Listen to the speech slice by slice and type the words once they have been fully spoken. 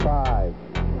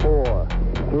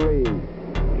3,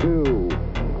 2,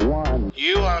 1.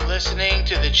 You are listening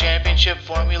to the Championship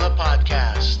Formula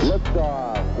Podcast.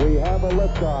 Liftoff. We have a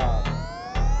liftoff.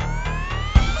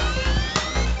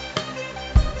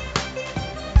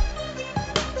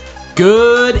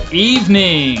 Good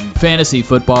evening, fantasy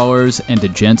footballers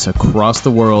and gents across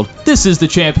the world. This is the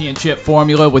Championship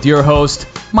Formula with your host,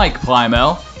 Mike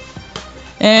Plymell.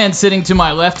 And sitting to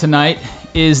my left tonight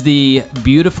is the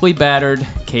beautifully battered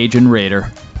Cajun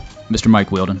Raider, Mr. Mike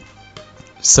Wielden.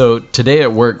 So today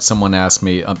at work, someone asked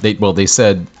me, they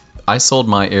said, I sold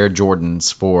my Air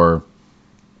Jordans for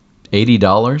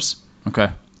 $80. Okay.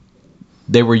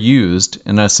 They were used,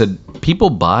 and I said, people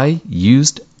buy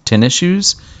used tennis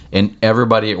shoes? And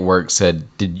everybody at work said,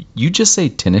 did you just say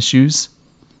tennis shoes?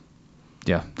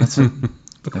 Yeah, that's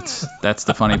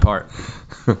the funny part.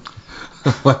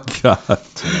 Oh my God.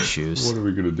 Tennis shoes. What are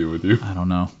we going to do with you? I don't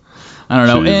know.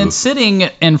 And Jesus. sitting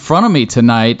in front of me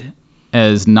tonight,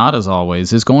 as not as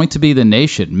always, is going to be the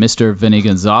nation, Mr. Vinny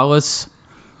Gonzalez.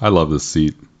 I love this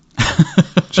seat.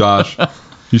 Josh,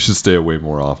 you should stay away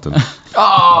more often.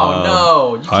 Oh,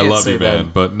 no. You can't I love say you, that.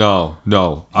 man, but no.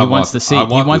 He wants the seat. I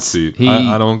want He wants- this seat. he-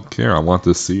 I don't care. I want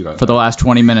this seat. For the last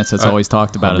 20 minutes, that's all he's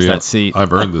talked about is that seat.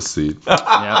 I've earned this seat.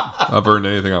 Yeah. I've earned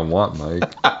anything I want,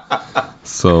 Mike.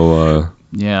 So,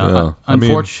 Yeah. I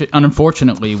mean-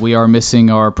 Unfortunately, we are missing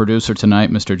our producer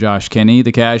tonight, Mr. Josh Kenny,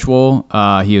 the casual.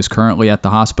 He is currently at the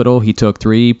hospital. He took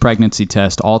 3 pregnancy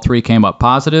tests. All 3 came up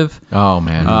positive. Oh,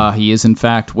 man. He is, in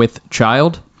fact, with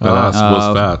child. that ass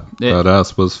was fat. That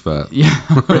ass was fat.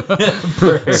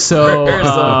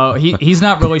 So he's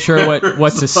not really sure what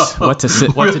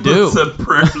to do.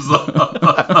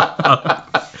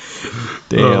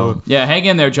 Damn. Yeah, hang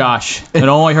in there, Josh. It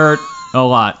only hurt a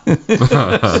lot.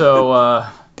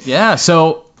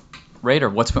 So Raider,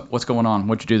 what's going on?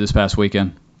 What'd you do this past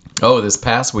weekend? Oh, this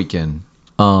past weekend,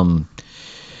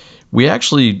 we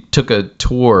actually took a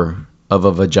tour of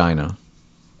a vagina.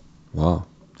 Wow.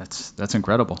 That's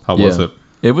incredible. How was it?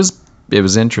 It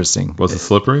was interesting. Was it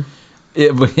slippery?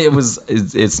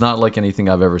 It's not like anything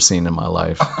I've ever seen in my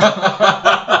life.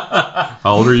 How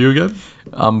old are you again?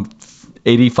 I'm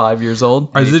 85 years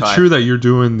old. Is it 85. true that you're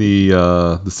doing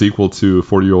the sequel to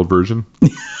 40-year-old version?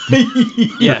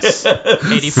 Yes,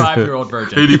 85-year-old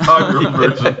virgin. 85-year-old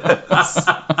version.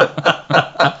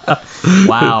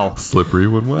 Wow. Slippery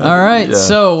when wet. All right, Yeah.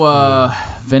 so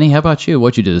Vinny, how about you?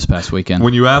 What'd you do this past weekend?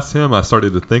 When you asked him, I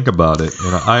started to think about it,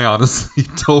 and I honestly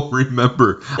don't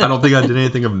remember. I don't think I did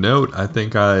anything of note. I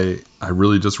think I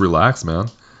really just relaxed, man.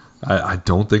 I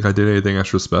don't think I did anything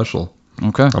extra special.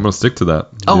 Okay. I'm gonna stick to that.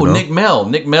 Oh, you know?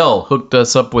 Nick Mell hooked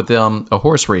us up with a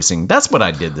horse racing. That's what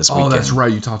I did this weekend. Oh, that's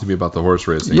right. You talked to me about the horse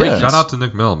racing. Yes. Shout out to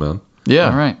Nick Mell, man.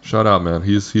 Yeah. All right. Shout out, man.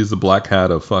 He's the black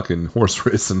hat of fucking horse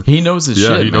racing. He knows his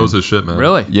shit. He man. knows his shit, man.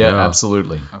 Really? Yeah,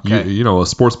 absolutely. Okay. You know, a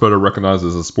sports bettor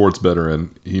recognizes a sports bettor,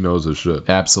 and he knows his shit.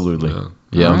 Absolutely. Yeah,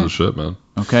 he Yeah. knows his shit, man.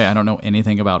 Okay, I don't know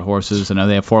anything about horses. I know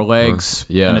they have 4 legs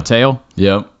Yeah. and a tail.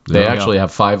 Yep. They There you actually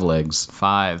have 5 legs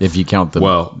 5. if you count them.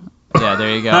 Well, Yeah,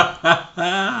 there you go.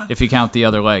 If you count the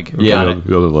other leg. Yeah. Got it.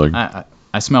 the other leg.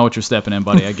 I smell what you're stepping in,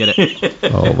 buddy. I get it.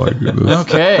 Oh my goodness.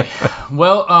 Okay.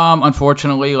 Well,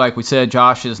 unfortunately, like we said,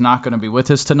 Josh is not going to be with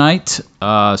us tonight.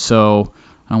 So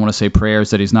I don't want to say prayers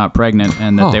that he's not pregnant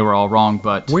and that Oh. they were all wrong,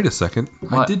 but... Wait a second.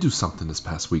 I What? did do something this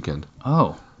past weekend.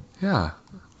 Oh. Yeah.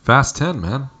 Fast 10,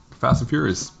 man. Fast and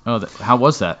Furious. Oh, how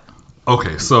was that?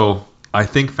 Okay, so I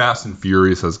think Fast and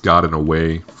Furious has gotten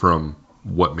away from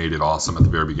what made it awesome at the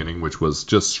very beginning, which was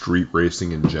just street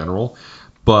racing in general.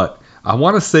 But I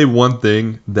want to say one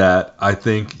thing that I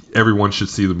think everyone should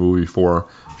see the movie for.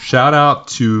 Shout out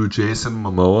to Jason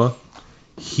Momoa.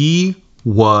 He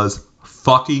was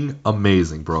fucking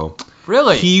amazing, bro.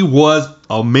 Really? He was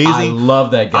amazing. I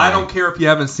love that guy. I don't care if you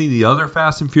haven't seen the other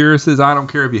Fast and Furiouses. I don't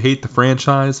care if you hate the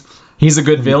franchise. He's a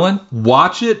good villain.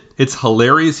 Watch it. It's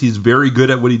hilarious. He's very good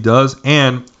at what he does.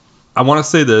 And I want to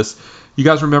say this. You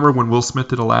guys remember when Will Smith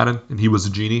did Aladdin and he was a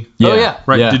genie? Oh, yeah.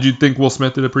 Right. Yeah. Did you think Will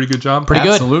Smith did a pretty good job? Pretty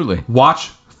good. Absolutely. Watch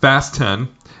Fast 10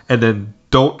 and then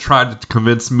don't try to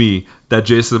convince me that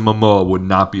Jason Momoa would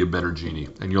not be a better genie.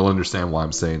 And you'll understand why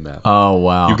I'm saying that. Oh,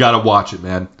 wow. You got to watch it,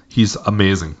 man. He's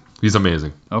amazing. He's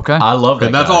amazing. Okay. I love that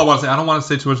And that's guy. all I want to say. I don't want to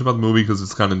say too much about the movie because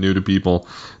it's kind of new to people.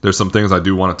 There's some things I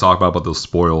do want to talk about, but they'll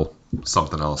spoil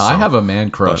something else. I So, have a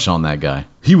man crush on that guy.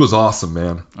 he was awesome,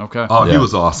 man. Okay. Oh, Yeah. he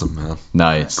was awesome, man.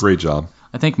 Nice. Great job.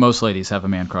 I think most ladies have a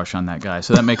man crush on that guy,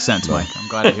 so that makes sense, Mike. I'm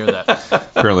glad to hear that.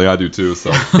 Apparently I do too, so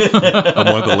I'm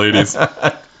one of the ladies. All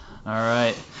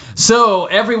right. So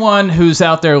everyone who's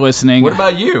out there listening, What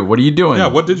about you? What are you doing? Yeah,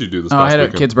 what did you do this I past had a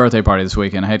weekend? kid's birthday party this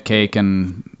weekend. I had cake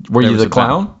and Were there you was the a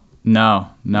clown? No.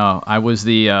 I was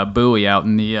the buoy out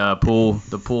in the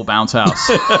pool bounce house.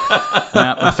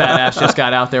 Yeah, my fat ass just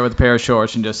got out there with a pair of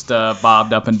shorts and just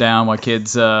bobbed up and down while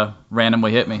kids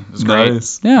randomly hit me. It was great.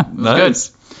 Nice. Yeah, it was Nice.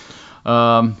 good.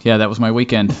 Yeah, that was my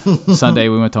weekend. Sunday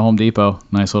we went to Home Depot.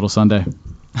 Nice little Sunday.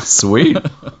 Sweet.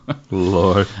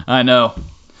 Lord. I know.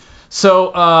 So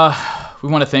we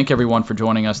want to thank everyone for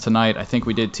joining us tonight. I think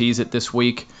we did tease it this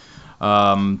week.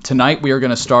 Tonight we are going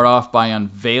to start off by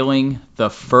unveiling the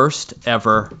first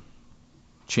ever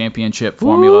championship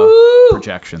formula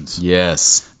projections.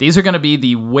 Yes. These are going to be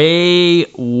the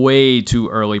way too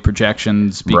early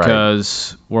projections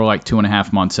because we're like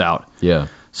 2.5 months out. Yeah.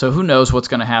 So who knows what's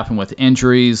going to happen with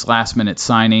injuries, last-minute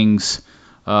signings,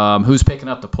 who's picking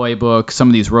up the playbook, some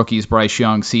of these rookies, Bryce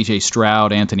Young, C.J.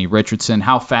 Stroud, Anthony Richardson,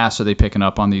 how fast are they picking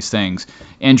up on these things?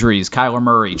 Injuries, Kyler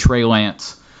Murray, Trey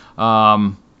Lance.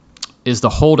 Is the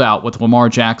holdout with Lamar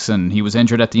Jackson. He was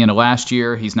injured at the end of last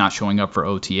year. He's not showing up for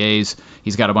OTAs.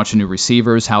 He's got a bunch of new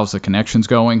receivers. How's the connections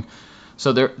going?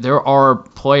 So there are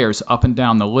players up and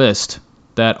down the list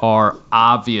that are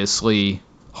obviously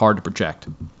hard to project.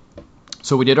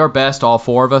 So we did our best, all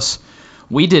four of us.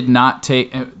 We did not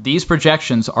take – these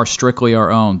projections are strictly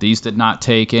our own. These did not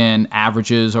take in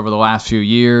averages over the last few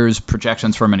years,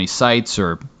 projections from any sites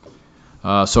or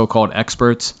so-called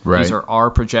experts. Right. These are our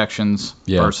projections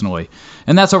personally.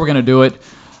 And that's how we're going to do it.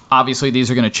 Obviously, these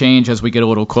are going to change as we get a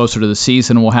little closer to the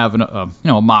season. We'll have a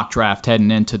mock draft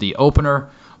heading into the opener.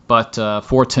 But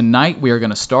for tonight, we are going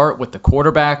to start with the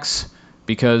quarterbacks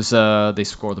because they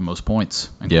score the most points,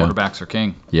 and quarterbacks are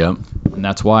king. Yep. And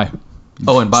that's why.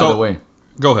 Oh, and by the way,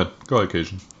 Go ahead,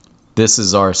 Cajun. this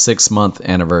is our 6-month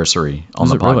anniversary on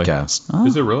Is the it really? podcast.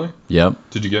 Is it really?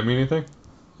 Yep. Did you get me anything?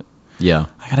 Yeah.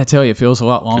 I got to tell you, it feels a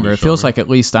lot longer. you It show feels me? like at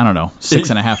least, I don't know,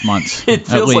 6.5 months. It at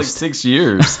feels like least. 6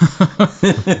 years.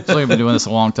 So we've been doing this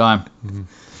a long time.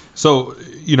 So,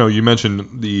 you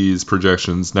mentioned these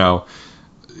projections. Now,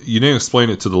 you didn't explain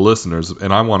it to the listeners,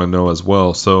 and I want to know as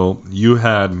well. So, you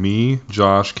had me,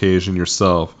 Josh, Cajun,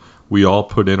 yourself. We all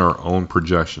put in our own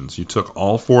projections. You took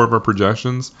all four of our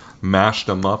projections, mashed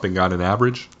them up, and got an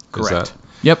average? Correct.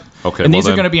 Yep. Okay, And well these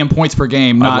are then- going to be in points per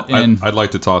game, not in. I'd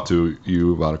like to talk to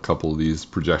you about a couple of these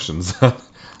projections. Okay,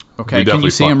 We can you definitely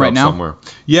see them fucked right up now? somewhere.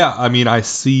 Yeah, I mean, I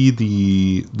see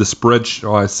the spread.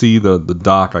 I see the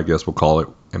doc, I guess we'll call it,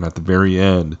 and at the very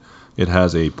end, it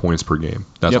has a points per game.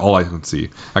 That's Yep. all I can see.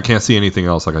 I can't see anything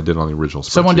else like I did on the original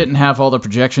spreadsheet. Someone didn't have all the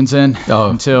projections in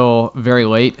until very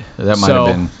late. That might have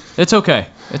been. It's okay.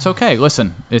 It's okay.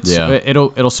 Listen, Yeah.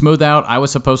 it'll smooth out. I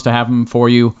was supposed to have them for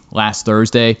you last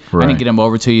Thursday. I Right. didn't get them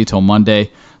over to you till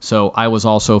Monday, so I was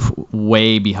also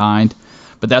way behind.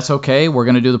 But that's okay. We're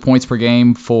going to do the points per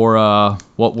game for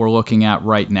what we're looking at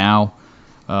right now.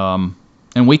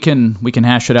 And we can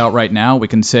hash it out right now. We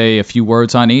can say a few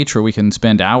words on each, or we can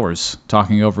spend hours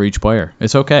talking over each player.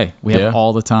 It's okay. We have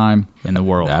all the time in the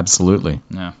world. Absolutely.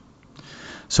 Yeah.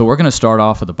 So we're going to start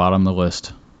off at the bottom of the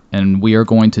list. And we are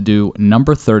going to do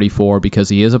number 34 because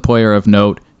he is a player of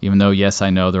note. Even though, yes, I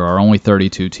know there are only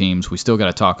 32 teams. We still got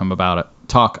to talk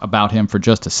about him for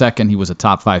just a second. He was a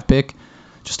top 5 pick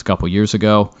just a couple years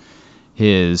ago.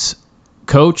 His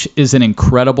coach is an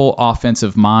incredible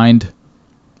offensive mind.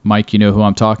 Mike, you know who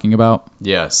I'm talking about?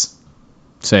 Yes.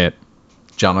 Say it.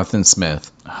 Jonathan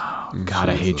Smith. God,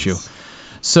 I hate you.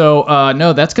 So,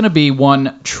 no, that's going to be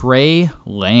one Trey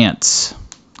Lance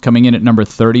coming in at number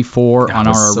 34 on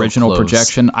was our so original close.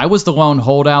 projection. I was the lone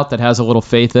holdout that has a little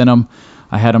faith in him.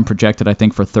 I had him projected, I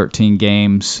think, for 13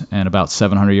 games and about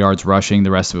 700 yards rushing. The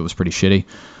rest of it was pretty shitty.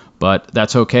 But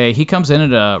that's okay. He comes in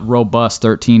at a robust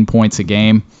 13 points a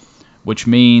game, which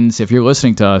means if you're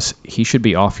listening to us, he should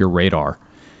be off your radar.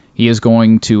 He is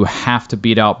going to have to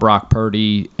beat out Brock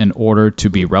Purdy in order to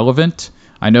be relevant.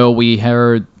 I know we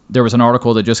heard there was an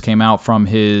article that just came out from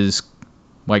his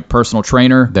personal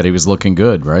trainer That he was looking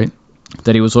good, right?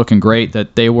 that he was looking great,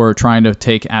 that they were trying to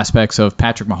take aspects of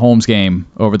Patrick Mahomes' game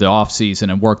over the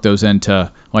offseason and work those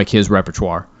into his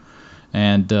repertoire.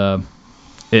 And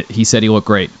he said he looked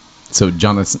great. So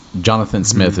Jonathan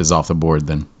Smith is off the board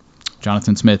then.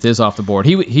 Jonathan Smith is off the board.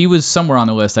 He was somewhere on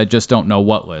the list. I just don't know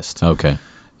what list. Okay.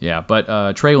 Yeah,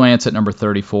 but Trey Lance at number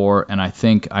 34, and I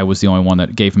think I was the only one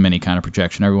that gave him any kind of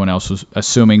projection. Everyone else was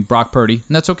assuming Brock Purdy,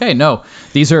 and that's okay. No,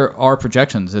 these are our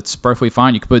projections. It's perfectly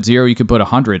fine. You could put 0, you could put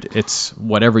 100. It's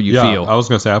whatever you feel. I was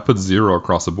going to say, I put 0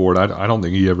 across the board. I don't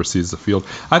think he ever sees the field.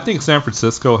 I think San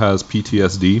Francisco has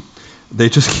PTSD. They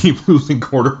just keep losing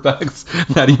quarterbacks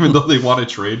that even though they want to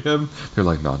trade him, they're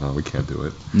like, no, we can't do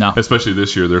it. No. Especially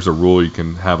this year, there's a rule you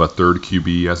can have a third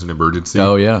QB as an emergency.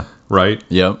 Oh, yeah. Right?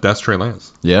 Yep. That's Trey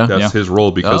Lance. Yeah. That's Yeah. his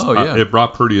role because Oh, yeah. if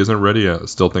Brock Purdy isn't ready, I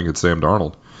still think it's Sam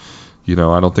Darnold.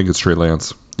 I don't think it's Trey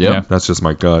Lance. Yeah. That's just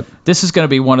my gut. This is going to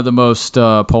be one of the most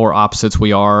polar opposites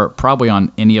we are probably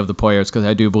on any of the players, because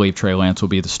I do believe Trey Lance will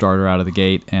be the starter out of the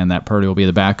gate and that Purdy will be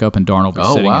the backup and Darnold will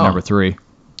be sitting at number 3.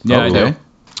 Yeah, okay. I do.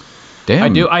 Damn. I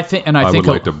do. I think I would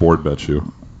like to board bet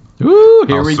you. Ooh,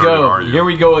 here How we certain go. are you? Here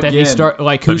we go again.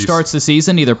 that he who starts the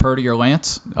season, either Purdy or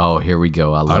Lance. Oh, here we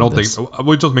go. I love this.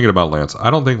 We're just making it about Lance.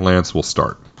 I don't think Lance will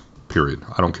start. Period.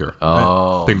 I don't care.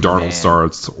 Oh, I think Darnold man.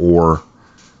 starts or.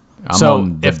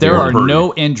 So if there are Purdy.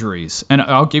 no injuries, and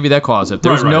I'll give you that clause, if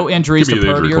there's Right. no injuries Give to me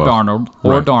the Purdy injury or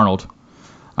clause. Darnold, Right.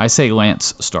 I say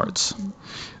Lance starts.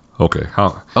 Okay.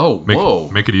 Oh, whoa.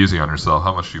 Make it easy on yourself.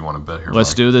 How much do you want to bet here?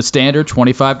 Let's Mike? do the standard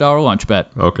 $25 lunch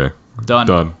bet. Okay.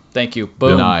 Done. Thank you.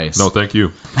 Boom. Nice. No, thank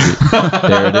you.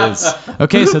 There it is.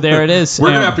 Okay, so there it is.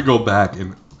 We're gonna have to go back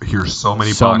and hear so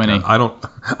many. So podcasts. many.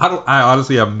 I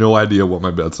honestly have no idea what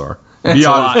my bets are. Be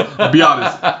honest. Be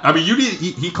honest. I mean,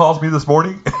 he calls me this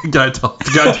morning. Can I tell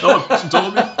him what you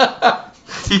told me?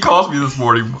 He calls me this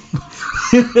morning.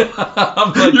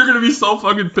 You're gonna be so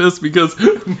fucking pissed because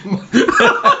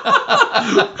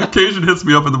Cajun hits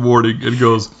me up in the morning and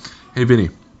goes, "Hey, Vinny,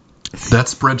 that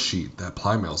spreadsheet that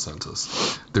Plymail sent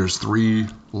us, there's 3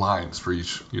 lines for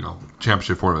each,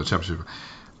 championship formula, championship.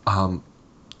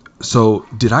 So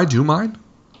did I do mine?"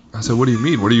 I said, "What do you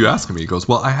mean? What are you asking me?" He goes,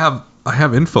 "Well, I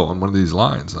have info on one of these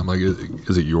lines." I'm like,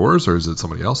 "Is it yours or is it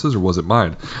somebody else's or was it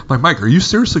mine?" I'm like, "Mike, are you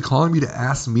seriously calling me to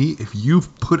ask me if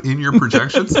you've put in your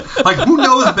projections? Like, who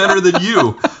knows better than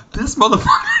you?" This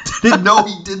motherfucker didn't know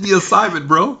he did the assignment,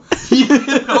 bro. He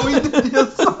didn't know he did the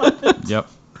assignment. Yep.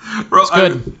 Bro, It's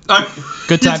good.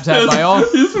 Good times had by all.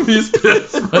 He's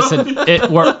pissed, bro. Listen,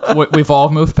 we've all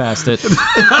moved past it.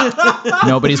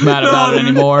 Nobody's mad about it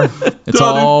anymore. It's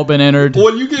No, dude. all been entered.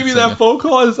 When you gave me that phone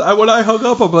call, when I hung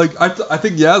up, I'm like, I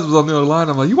think Yaz was on the other line.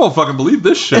 I'm like, you won't fucking believe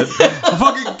this shit.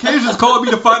 Fucking Cajun's calling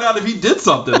me to find out if he did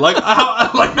something. Like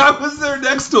I was there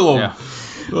next to him. Yeah.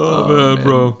 Oh, man,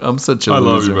 bro. I'm such a I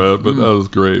love loser. you, man, but that was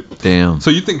great. Damn.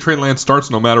 So you think Trey Lance starts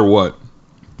no matter what?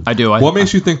 I do. What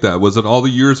makes you think that? Was it all the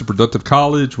years of productive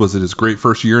college? Was it his great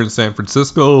first year in San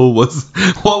Francisco? What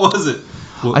was it?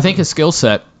 I think his skill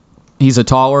set. He's a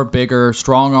taller, bigger,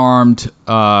 strong-armed.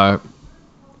 I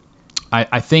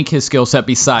think his skill set.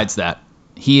 Besides that,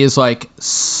 he is like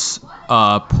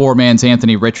poor man's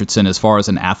Anthony Richardson as far as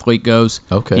an athlete goes.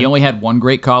 Okay. He only had one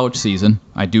great college season.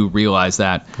 I do realize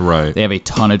that. Right. They have a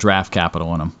ton of draft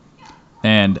capital in him,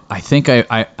 and I think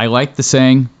I like the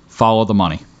saying, "Follow the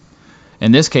money."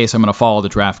 In this case, I'm going to follow the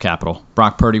draft capital.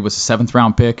 Brock Purdy was a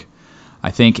 7th-round pick. I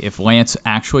think if Lance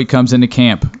actually comes into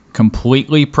camp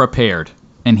completely prepared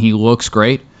and he looks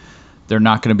great, they're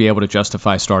not going to be able to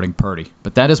justify starting Purdy.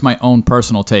 But that is my own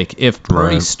personal take. If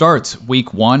Purdy starts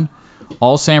week 1,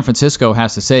 all San Francisco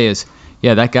has to say is,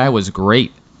 yeah, that guy was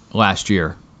great last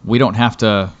year. You don't have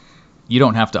to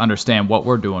understand what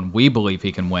we're doing. We believe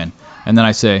he can win. And then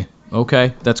I say,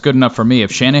 okay, that's good enough for me.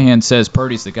 If Shanahan says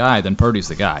Purdy's the guy, then Purdy's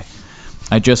the guy.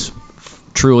 I just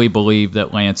truly believe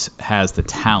that Lance has the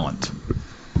talent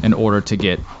in order to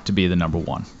get to be the number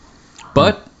 1.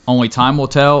 But only time will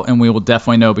tell, and we will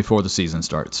definitely know before the season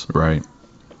starts. Right.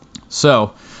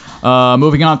 So,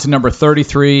 moving on to number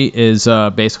 33 is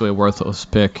basically a worthless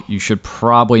pick. You should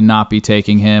probably not be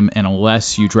taking him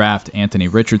unless you draft Anthony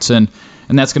Richardson,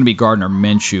 and that's going to be Gardner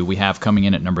Minshew we have coming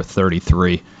in at number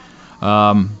 33.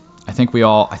 I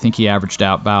think he averaged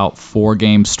out about 4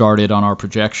 games started on our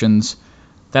projections.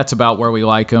 That's about where we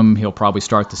like him. He'll probably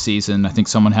start the season. I think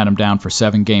someone had him down for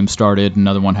 7 games started.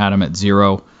 Another one had him at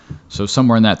 0. So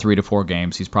somewhere in that 3 to 4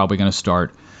 games, he's probably going to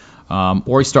start.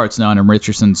 Or he starts none, and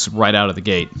Richardson's right out of the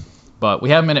gate. But we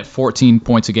have him in at 14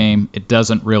 points a game. It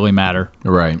doesn't really matter.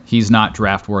 Right. He's not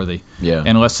draft worthy. Yeah. And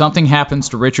unless something happens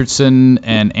to Richardson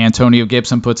and Antonio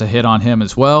Gibson puts a hit on him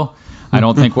as well, I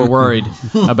don't think we're worried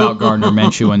about Gardner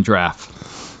Minshew in draft.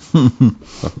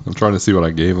 I'm trying to see what I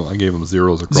gave him. I gave him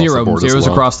zeros across the board. Zeros as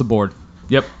well. across the board.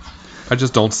 Yep. I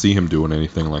just don't see him doing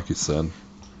anything like you said.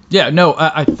 Yeah, no,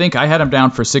 I think I had him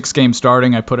down for 6 games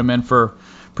starting. I put him in for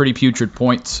pretty putrid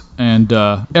points, and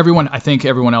I think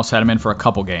everyone else had him in for a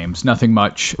couple games, nothing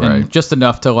much, Right. and just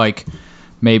enough to like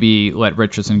maybe let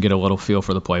Richardson get a little feel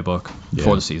for the playbook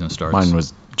before the season starts. Mine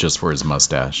was just for his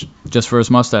mustache. Just for his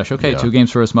mustache. Okay, Yeah. 2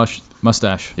 games for his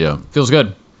mustache. Yeah. Feels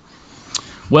good.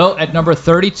 Well, at number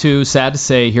 32, sad to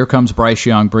say, here comes Bryce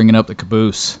Young bringing up the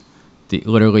caboose.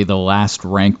 Literally the last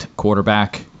ranked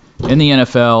quarterback in the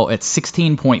NFL at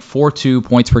 16.42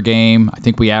 points per game. I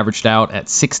think we averaged out at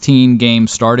 16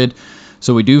 games started.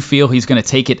 So we do feel he's going to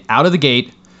take it out of the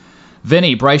gate.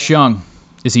 Vinny, Bryce Young,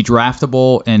 Is he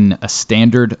draftable in a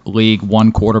standard league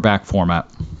one quarterback format?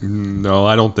 No,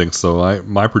 I don't think so.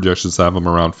 My projections have him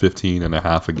around 15 and a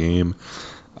half a game.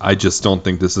 I just don't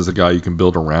think this is a guy you can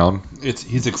build around.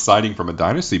 He's exciting from a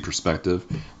dynasty perspective,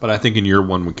 but I think in year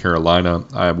one with Carolina,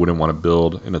 I wouldn't want to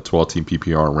build in a 12-team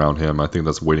PPR around him. I think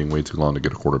that's waiting way too long to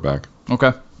get a quarterback.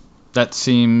 Okay. That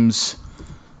seems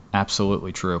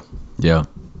absolutely true. Yeah.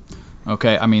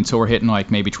 Okay, I mean, so we're hitting like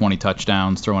maybe 20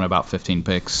 touchdowns, throwing about 15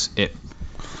 picks.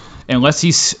 Unless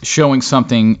he's showing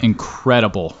something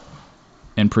incredible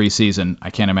in preseason, I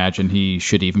can't imagine he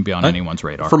should even be on anyone's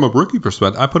radar. From a rookie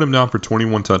perspective, I put him down for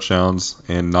 21 touchdowns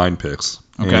and 9 picks,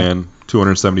 and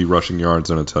 270 rushing yards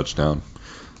and a touchdown,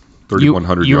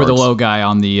 3,100 yards. You were the low guy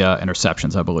on the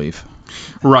interceptions, I believe.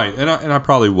 Right, and I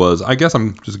probably was. I guess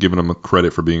I'm just giving him a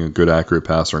credit for being a good, accurate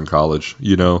passer in college.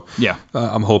 Yeah.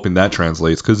 I'm hoping that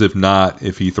translates, because if not,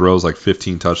 if he throws like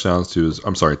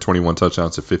 21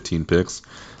 touchdowns to 15 picks,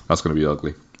 that's going to be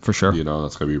ugly. For sure.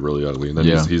 That's going to be really ugly. And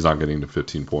then he's not getting to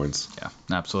 15 points. Yeah,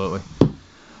 absolutely.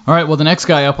 All right, well, the next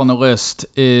guy up on the list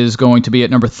is going to be at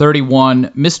number 31,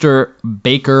 Mr.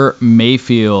 Baker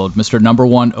Mayfield, Mr. number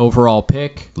 1 overall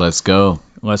pick. Let's go.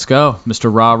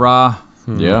 Mr. Rah-Rah.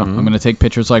 Yeah. I'm going to take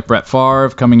pictures like Brett Favre,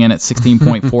 coming in at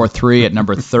 16.43 at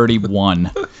number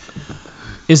 31.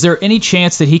 Is there any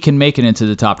chance that he can make it into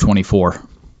the top 24?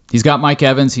 He's got Mike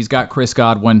Evans. He's got Chris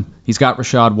Godwin. He's got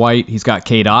Rashad White. He's got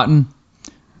Cade Otton.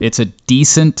 It's a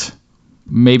decent,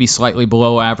 maybe slightly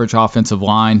below average offensive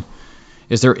line.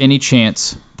 Is there any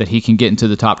chance that he can get into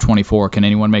the top 24? Can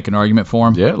anyone make an argument for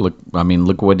him? Yeah,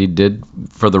 look what he did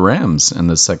for the Rams in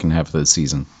the second half of the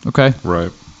season. Okay.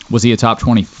 Right. Was he a top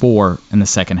 24 in the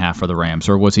second half for the Rams,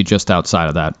 or was he just outside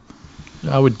of that?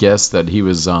 I would guess that he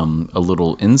was a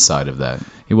little inside of that.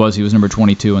 He was number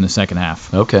 22 in the second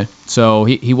half. Okay. So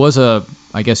he was a,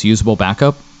 I guess, usable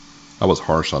backup. I was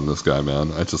harsh on this guy,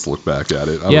 man. I just look back at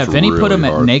it. Vinny put him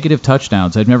at negative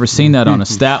touchdowns. I've never seen that on a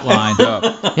stat line.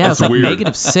 Yeah, it's like weird.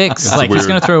 -6. Like he's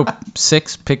going to throw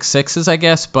 6 pick sixes, I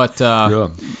guess. But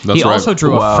he also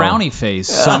drew a frowny face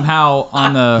somehow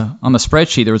on the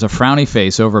spreadsheet. There was a frowny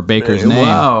face over Baker's name.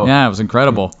 Wow. Yeah, it was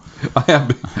incredible.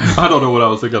 I don't know what I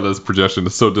was thinking of this projection.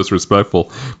 It's so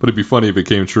disrespectful. But it'd be funny if it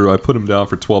came true. I put him down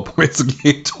for 12 points a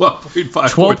game.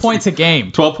 12.5 points a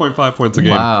game. 12.5 points a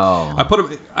game. Wow. I put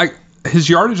him. His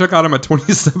yardage, I got him at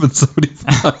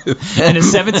 27.75. In a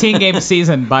 17-game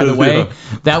season, by the way,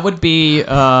 that would be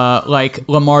like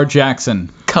Lamar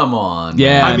Jackson. Come on.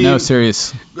 Yeah, I mean, no,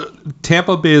 serious.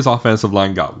 Tampa Bay's offensive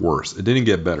line got worse. It didn't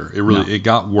get better. It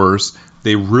got worse.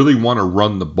 They really want to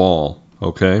run the ball,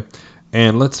 okay?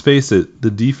 And let's face it, the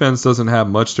defense doesn't have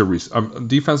much to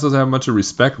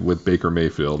respect with Baker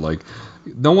Mayfield. Like,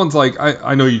 no one's like,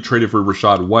 I know you traded for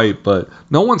Rashad White, but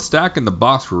no one's stacking the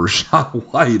box for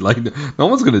Rashad White. Like, no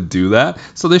one's going to do that.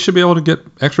 So they should be able to get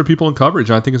extra people in coverage.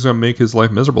 And I think it's going to make his life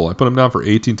miserable. I put him down for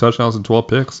 18 touchdowns and 12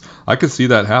 picks. I could see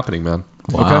that happening, man.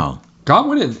 Wow. Okay?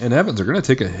 Godwin and Evans are going to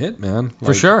take a hit, man.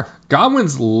 For sure.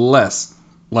 Godwin's less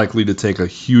likely to take a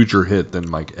huger hit than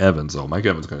Mike Evans, though. Mike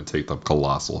Evans is going to take the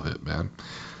colossal hit, man.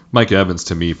 Mike Evans,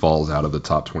 to me, falls out of the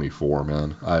top 24,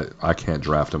 man. I can't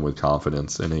draft him with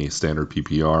confidence in a standard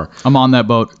PPR. I'm on that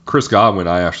boat. Chris Godwin,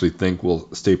 I actually think, will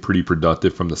stay pretty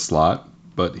productive from the slot,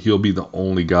 but he'll be the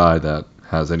only guy that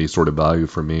has any sort of value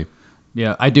for me.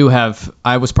 Yeah, I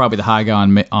was probably the high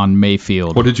guy on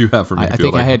Mayfield. What did you have for Mayfield? I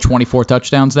think I had 24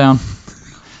 touchdowns down.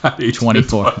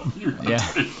 24. Yeah.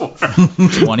 24.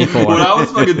 When I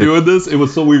was fucking doing this, it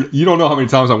was so weird. You don't know how many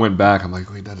times I went back. I'm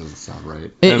like, wait, that doesn't sound right.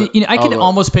 I can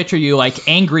almost picture you like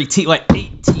angry, like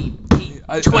 18,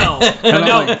 12,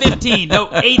 no, 15, no,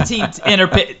 18,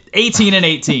 18 and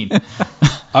 18.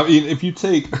 I mean, if you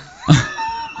take...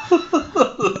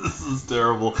 This is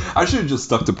terrible. I should have just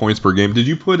stuck to points per game. Did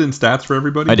you put in stats for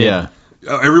everybody? I did. Yeah.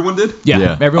 Everyone did?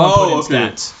 Yeah. Everyone put in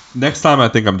stats. Next time, I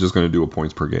think I'm just going to do a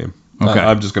points per game. Okay.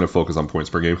 I'm just going to focus on points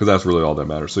per game because that's really all that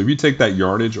matters. So if you take that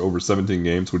yardage over 17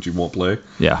 games, which you won't play,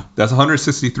 yeah, that's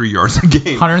 163 yards a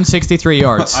game. 163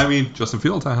 yards. I mean, Justin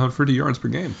Fields had 150 yards per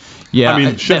game. Yeah, I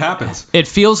mean, shit happens. It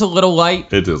feels a little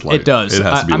light. It is light. It does. It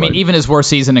has to be I mean, light. even his worst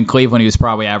season in Cleveland, he was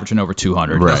probably averaging over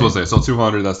 200. Right. That's what I say. So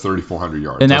 200, that's 3,400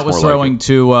 yards. And that's that was more throwing like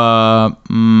to.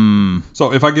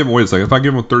 So if I give him, wait a second, if I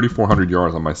give him 3,400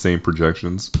 yards on my same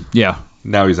projections, yeah.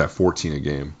 Now he's at 14 a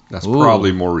game. That's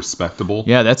probably more respectable.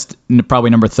 Yeah, that's probably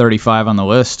number 35 on the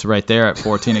list right there at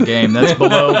 14 a game. That's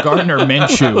below Gardner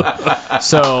Minshew.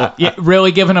 So, yeah,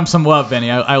 really giving him some love,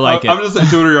 Benny. I like it. I'm just saying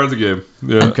 200 yards a game.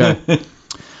 Yeah. Okay.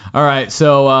 All right,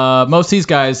 so most of these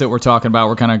guys that we're talking about,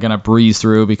 we're kind of going to breeze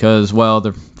through because, well,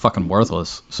 they're fucking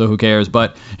worthless. So who cares?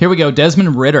 But here we go.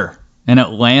 Desmond Ridder And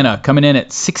Atlanta coming in at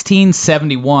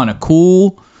 1671, a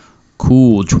cool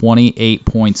 28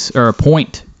 points, or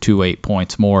 0.28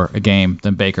 points more a game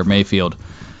than Baker Mayfield.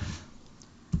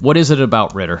 What is it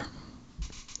about Ritter?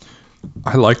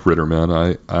 I like Ritter, man.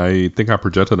 I think I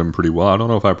projected him pretty well. I don't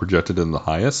know if I projected him the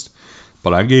highest,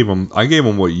 but I gave him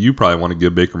what you probably want to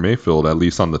give Baker Mayfield, at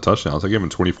least on the touchdowns. I gave him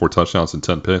 24 touchdowns and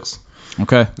 10 picks.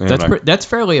 Okay, that's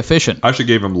fairly efficient. I actually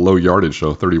gave him low yardage,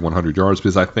 though, 3,100 yards,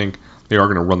 because I think they are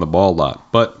going to run the ball a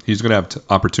lot. But he's going to have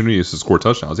opportunities to score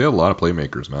touchdowns. He had a lot of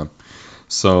playmakers, man.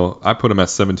 So I put him at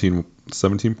 17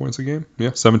 points a game. Yeah,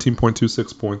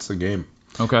 17.26 points a game.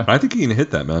 Okay. And I think he can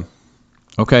hit that, man.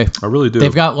 Okay. I really do.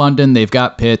 They've got London. They've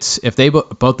got Pitts. If they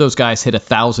both those guys hit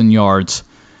 1,000 yards,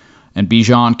 and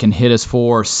Bijan can hit us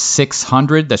for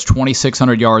 600, that's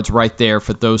 2,600 yards right there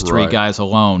for those three guys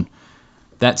alone.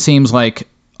 That seems like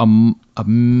a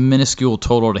minuscule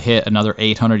total to hit another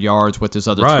 800 yards with his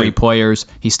other three players.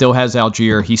 He still has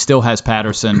Algier. He still has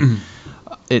Patterson.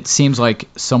 It seems like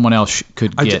someone else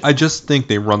could get. I just think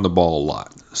they run the ball a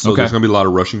lot. So there's going to be a lot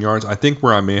of rushing yards. I think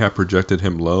where I may have projected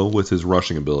him low with his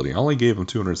rushing ability. I only gave him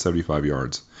 275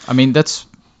 yards. I mean, that's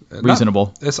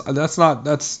reasonable. That's not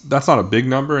a big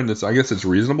number, and I guess it's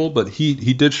reasonable. But he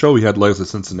did show he had legs at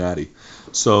Cincinnati.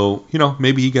 So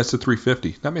maybe he gets to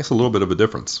 350. That makes a little bit of a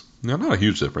difference. Not a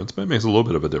huge difference, but it makes a little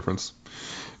bit of a difference.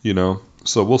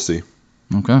 So we'll see.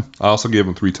 Okay. I also gave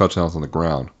him 3 touchdowns on the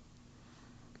ground.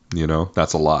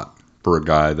 That's a lot for a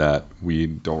guy that we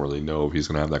don't really know if he's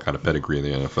going to have that kind of pedigree in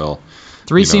the NFL.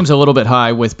 3 seems a little bit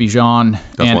high with Bijan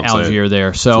and Algier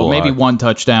there. So maybe high. 1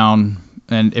 touchdown.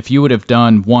 And if you would have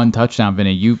done 1 touchdown,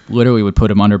 Vinny, you literally would put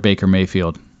him under Baker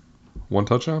Mayfield. 1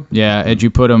 touchdown? Yeah, and you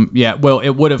put him. Yeah, well,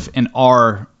 it would have in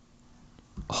our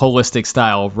holistic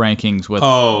style rankings with.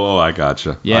 Oh, I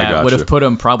gotcha. Yeah, would have put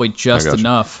him probably just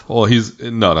enough. Well, he's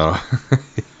no. All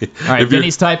right,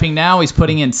 Vinny's typing now. He's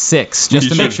putting in 6 just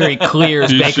to make sure he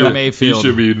clears Baker Mayfield. He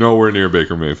should be nowhere near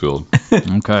Baker Mayfield.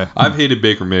 Okay. I've hated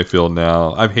Baker Mayfield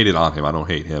now. I've hated on him. I don't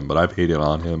hate him, but I've hated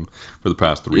on him for the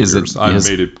past 3 years. I've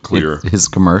made it clear. His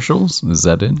commercials? Is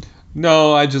that it?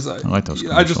 No, I like those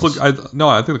commercials. I think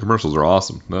the commercials are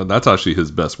awesome. That's actually his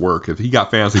best work. If he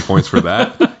got fantasy points for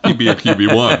that, he'd be a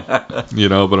QB1.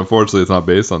 But unfortunately, it's not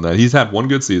based on that. He's had 1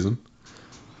 good season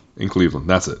in Cleveland.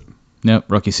 That's it.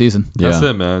 Yep, rookie season. That's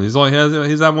it, man. He's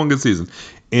had 1 good season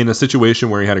in a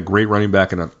situation where he had a great running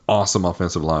back and an awesome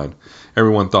offensive line.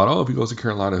 Everyone thought, if he goes to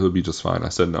Carolina, he'll be just fine. I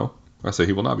said no. I say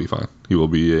he will not be fine. He will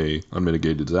be a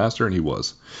unmitigated disaster, and he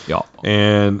was. Yeah.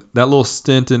 And that little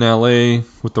stint in L.A.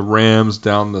 with the Rams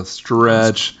down the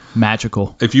stretch.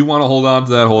 Magical. If you want to hold on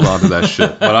to that, hold on to that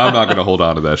shit. But I'm not going to hold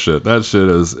on to that shit. That shit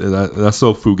that's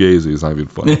so fugazi. It's not even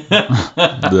funny.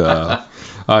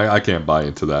 I can't buy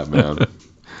into that, man.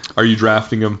 Are you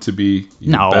drafting him to be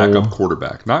your backup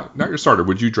quarterback? Not your starter.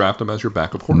 Would you draft him as your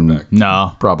backup quarterback?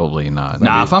 No. Probably not.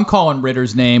 Nah, if I'm calling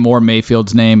Ritter's name or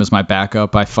Mayfield's name as my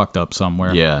backup, I fucked up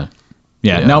somewhere. Yeah.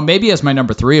 Now, maybe as my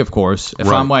number 3, of course. If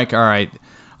I'm like, all right,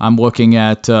 I'm looking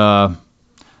at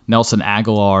Nelson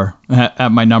Aguilar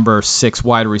at my number 6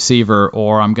 wide receiver,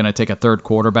 or I'm going to take a third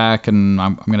quarterback and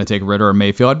I'm going to take Ritter or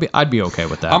Mayfield, I'd be okay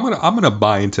with that. I'm gonna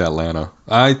buy into Atlanta.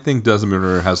 I think Desmond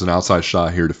Ritter has an outside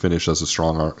shot here to finish as a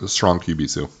strong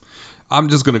QB2. I'm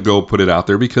just gonna go put it out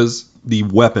there because the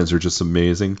weapons are just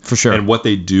amazing. For sure. And what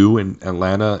they do in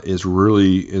Atlanta is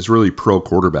really pro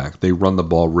quarterback. They run the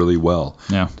ball really well.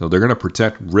 Yeah. So they're gonna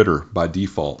protect Ritter by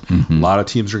default. Mm-hmm. A lot of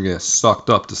teams are gonna get sucked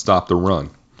up to stop the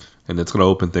run. And it's going to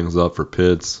open things up for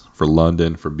Pitts, for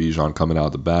London, for Bijan coming out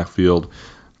of the backfield,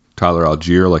 Tyler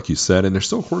Algier, like you said, and there's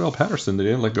still Cordell Patterson they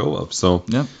didn't let go of. So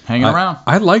hanging around.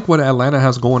 I like what Atlanta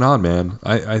has going on, man.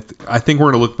 I think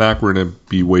we're going to look back. We're going to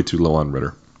be way too low on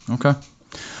Ritter. Okay.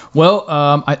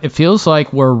 Well, it feels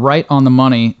like we're right on the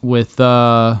money with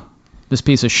this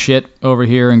piece of shit over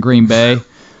here in Green Bay.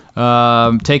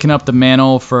 Taking up the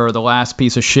mantle for the last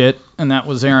piece of shit, and that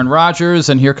was Aaron Rodgers,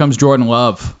 and here comes Jordan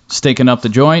Love, stinking up the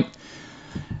joint,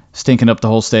 stinking up the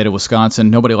whole state of Wisconsin.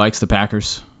 Nobody likes the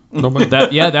Packers. Nobody.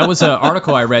 That was an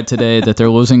article I read today that they're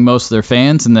losing most of their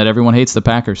fans and that everyone hates the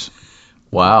Packers.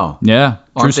 Wow. Yeah,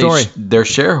 true story. They're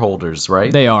shareholders,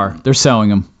 right? They are. They're selling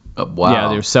them. Wow. Yeah,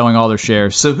 they're selling all their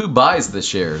shares. So who buys the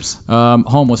shares?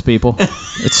 Homeless people.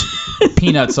 It's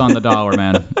peanuts on the dollar,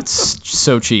 man. It's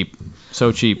so cheap.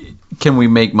 So cheap. Can we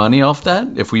make money off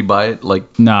that if we buy it?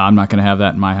 No, I'm not going to have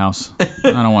that in my house.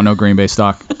 I don't want no Green Bay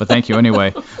stock, but thank you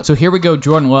anyway. So here we go,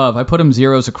 Jordan Love. I put him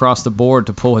 0s across the board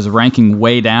to pull his ranking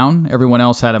way down. Everyone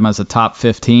else had him as a top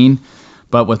 15,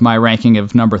 but with my ranking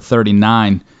of number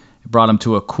 39, it brought him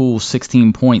to a cool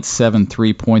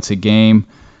 16.73 points a game,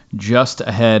 just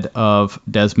ahead of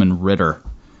Desmond Ritter.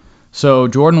 So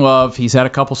Jordan Love, he's had a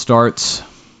couple starts.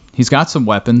 He's got some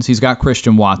weapons. He's got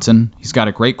Christian Watson. He's got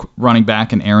a great running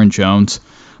back in Aaron Jones.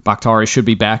 Bakhtari should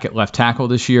be back at left tackle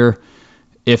this year.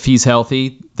 If he's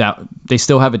healthy, that they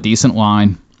still have a decent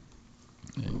line.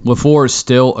 LaFleur is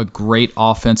still a great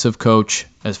offensive coach.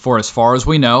 As far as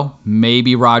we know,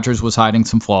 maybe Rodgers was hiding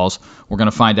some flaws. We're going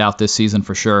to find out this season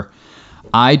for sure.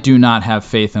 I do not have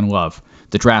faith in Love.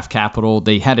 The draft capital,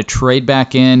 they had to trade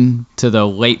back in to the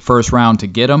late first round to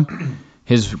get him.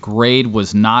 His grade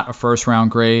was not a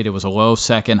first-round grade. It was a low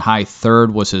second, high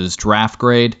third was his draft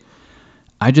grade.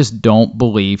 I just don't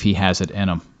believe he has it in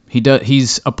him.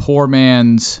 He's a poor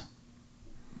man's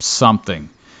something.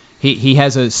 He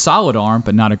has a solid arm,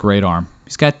 but not a great arm.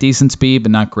 He's got decent speed,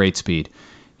 but not great speed.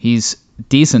 He's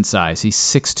decent size. He's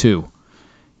 6'2".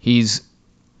 He's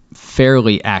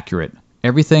fairly accurate.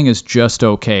 Everything is just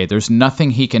okay. There's nothing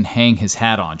he can hang his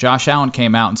hat on. Josh Allen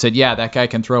came out and said, yeah, that guy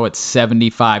can throw at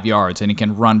 75 yards and he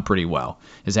can run pretty well.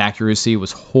 His accuracy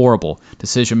was horrible.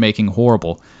 Decision-making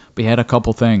horrible. But he had a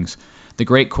couple things. The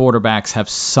great quarterbacks have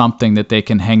something that they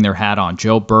can hang their hat on.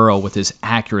 Joe Burrow with his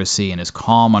accuracy and his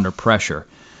calm under pressure.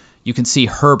 You can see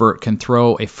Herbert can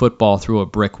throw a football through a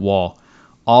brick wall.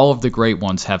 All of the great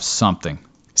ones have something.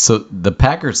 So the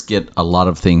Packers get a lot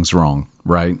of things wrong,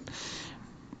 right?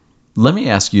 Let me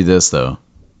ask you this, though.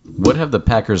 What have the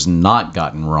Packers not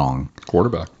gotten wrong?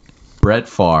 Quarterback. Brett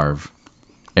Favre,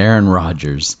 Aaron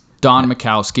Rodgers, Don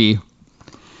Mikowski,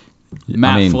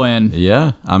 Matt Flynn.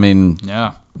 Yeah,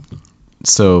 Yeah.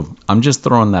 So I'm just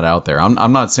throwing that out there.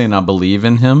 I'm not saying I believe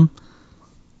in him,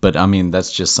 but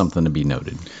that's just something to be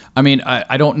noted.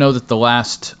 I don't know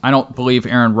that I don't believe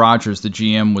Aaron Rodgers, the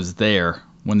GM, was there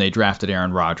when they drafted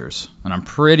Aaron Rodgers. And I'm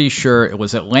pretty sure it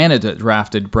was Atlanta that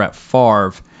drafted Brett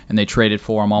Favre, and they traded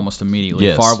for him almost immediately.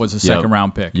 Yes. Favre was a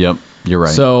second-round pick. Yep, you're right.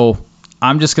 So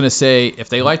I'm just going to say if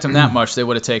they liked him that much, they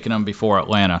would have taken him before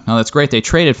Atlanta. Now, that's great. They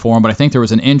traded for him, but I think there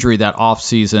was an injury that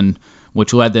offseason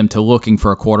which led them to looking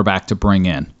for a quarterback to bring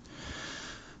in.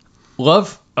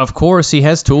 Love, of course, he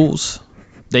has tools.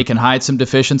 They can hide some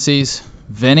deficiencies.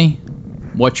 Vinny,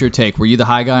 what's your take? Were you the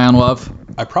high guy on Love?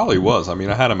 I probably was. I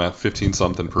had him at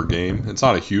 15-something per game. It's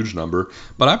not a huge number,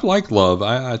 but I've liked Love.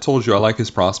 I told you I like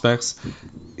his prospects.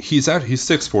 He's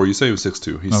 6'4". You say he was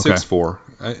 6'2". He's Okay.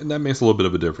 6'4". That makes a little bit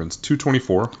of a difference.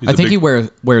 224. I think he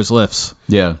wears lifts.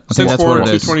 Yeah. I think that's what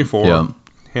it is. 224. Yeah.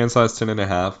 Hand size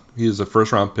 10.5. He is a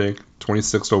first-round pick,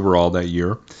 26th overall that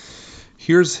year.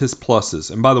 Here's his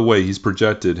pluses. And by the way, he's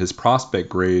projected, his prospect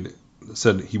grade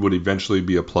said he would eventually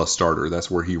be a plus starter. That's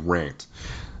where he ranked.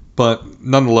 But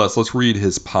nonetheless, let's read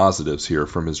his positives here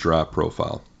from his draft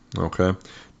profile. Okay.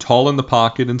 Tall in the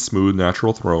pocket and smooth,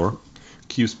 natural thrower.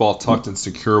 Keeps ball tucked and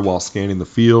secure while scanning the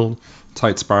field.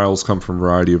 Tight spirals come from a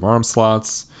variety of arm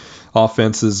slots.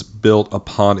 Offenses built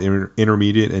upon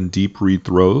intermediate and deep read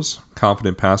throws.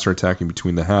 Confident passer attacking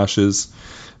between the hashes.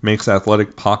 Makes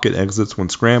athletic pocket exits when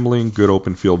scrambling. Good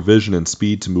open field vision and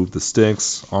speed to move the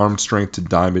sticks. Arm strength to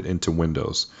dime it into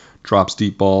windows. Drops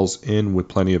deep balls in with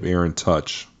plenty of air and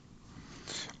touch.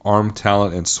 Arm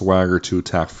talent and swagger to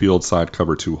attack field side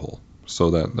cover 2 hole.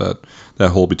 So that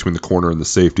hole between the corner and the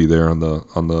safety there on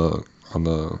the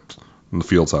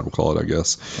field side, we'll call it, I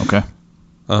guess. Okay.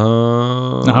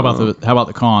 Now how about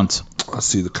the cons? Let's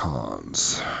see the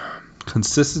cons.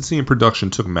 Consistency and production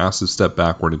took a massive step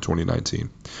backward in 2019.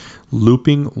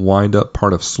 Looping wind-up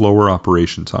part of slower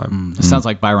operation time. This sounds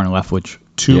like Byron Leftwich.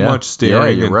 Too much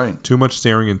staring. Yeah, you're right. Too much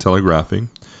staring and telegraphing.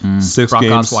 Brock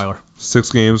Osweiler.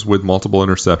 6 games with multiple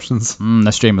interceptions.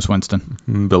 That's Jameis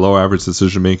Winston. Below average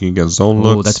decision making against zone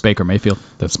looks. Oh, that's Baker Mayfield.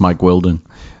 That's Mike Wilden.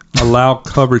 Allow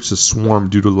coverage to swarm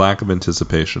due to lack of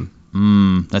anticipation.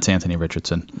 That's Anthony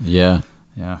Richardson. Yeah.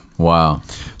 Yeah. Wow.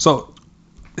 So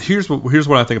here's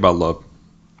what I think about Love.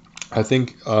 I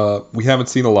think we haven't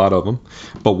seen a lot of him,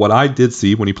 but what I did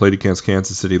see when he played against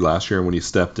Kansas City last year and when he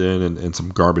stepped in and some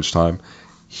garbage time,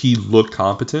 he looked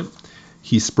competent.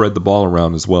 He spread the ball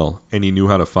around as well, and he knew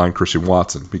how to find Christian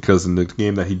Watson because in the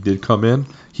game that he did come in,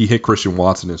 he hit Christian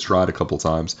Watson in stride a couple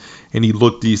times, and he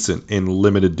looked decent in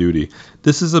limited duty.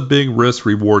 This is a big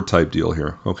risk-reward type deal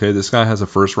here, okay? This guy has a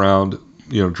first-round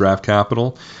draft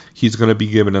capital. He's going to be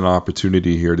given an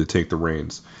opportunity here to take the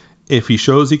reins. If he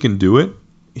shows he can do it,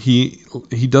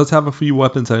 he does have a few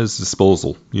weapons at his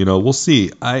disposal. We'll see.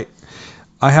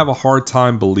 I have a hard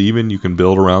time believing you can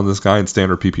build around this guy in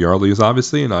standard PPR leagues,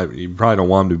 obviously, and you probably don't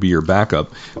want him to be your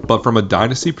backup. But from a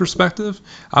dynasty perspective,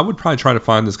 I would probably try to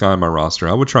find this guy on my roster.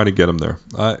 I would try to get him there.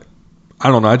 I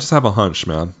don't know. I just have a hunch,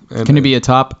 man. Can he be a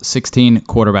top 16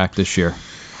 quarterback this year?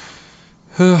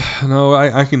 No,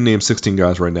 I can name 16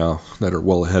 guys right now that are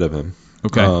well ahead of him.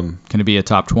 Okay. Can he be a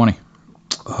top 20?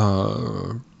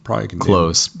 Probably can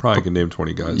Close. Probably can name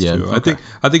 20 guys Yeah, too. okay.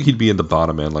 I think he'd be in the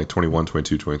bottom end, like 21,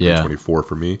 22, 23, Yeah. 24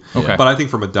 for me. Okay. But I think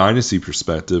from a dynasty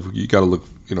perspective, you got to look,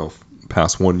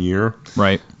 past 1 year.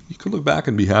 Right. You can look back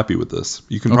and be happy with this.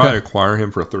 You can Okay. probably acquire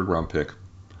him for a 3rd-round pick.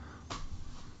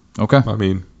 Okay. I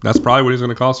mean, that's probably what he's going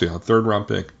to cost you, a 3rd-round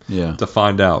pick. Yeah. To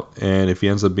find out. And if he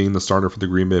ends up being the starter for the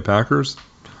Green Bay Packers,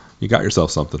 you got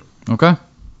yourself something. Okay.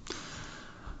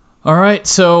 All right,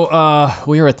 so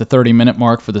we are at the 30-minute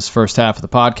mark for this first half of the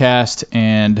podcast,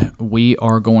 and we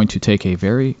are going to take a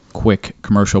very quick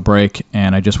commercial break.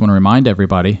 And I just want to remind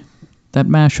everybody that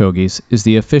Mash Hoagies is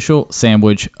the official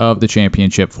sandwich of the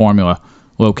championship formula,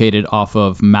 located off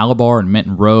of Malabar and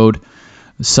Minton Road.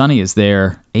 Sonny is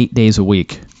there 8 days a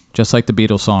week, just like the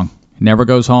Beatles song. Never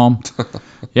goes home.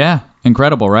 Yeah,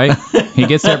 incredible, right? He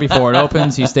gets there before it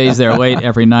opens. He stays there late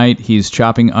every night. He's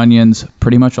chopping onions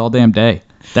pretty much all damn day.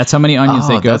 That's how many onions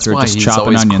they go that's through, why just he's chopping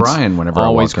always onions. crying whenever I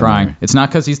always walk in crying. there. It's not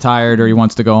because he's tired or he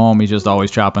wants to go home. He's just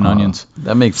always chopping onions.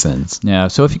 That makes sense. Yeah,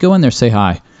 so if you go in there, say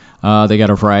hi. They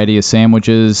got a variety of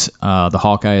sandwiches. The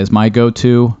Hawkeye is my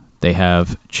go-to. They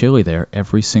have chili there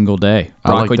every single day.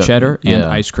 I like Broccoli the- cheddar and yeah.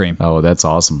 ice cream. Oh, that's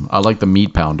awesome. I like the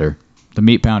meat pounder. The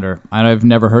meat pounder. I've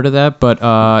never heard of that, but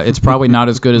it's probably not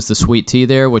as good as the sweet tea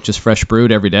there, which is fresh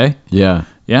brewed every day. Yeah.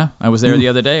 Yeah, I was there the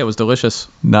other day. It was delicious.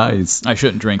 Nice. I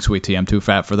shouldn't drink sweet tea. I'm too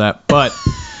fat for that, but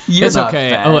You're it's not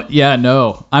okay. fat. Oh, yeah,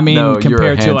 no. I mean, No, you're a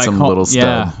compared to like handsome little stud.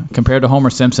 yeah, compared to Homer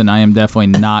Simpson, I am definitely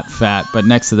not fat. But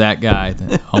next to that guy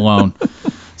alone.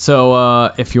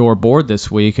 So if you're bored this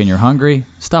week and you're hungry,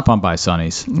 stop on by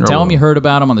Sonny's. Tell him you heard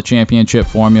about him on the championship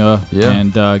formula, Yeah.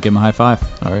 and give him a high five.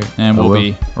 All right. And I we'll will.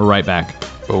 be right back.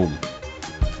 Boom.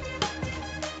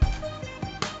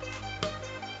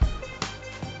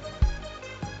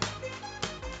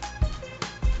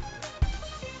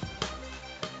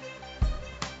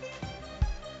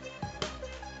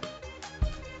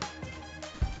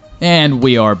 And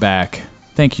we are back.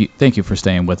 Thank you for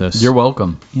staying with us. You're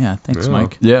welcome. Yeah, thanks, Yeah.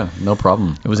 Mike. Yeah, no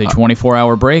problem. It was a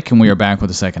 24-hour break, and we are back with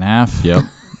the second half. Yep.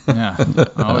 Yeah,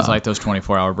 I always like those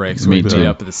 24-hour breaks. Me We too. meet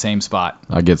up at the same spot.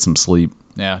 I get some sleep.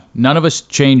 Yeah, none of us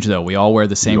change though. We all wear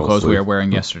the same all clothes we sleep. were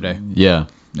wearing yesterday. Yeah.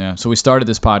 Yeah, so we started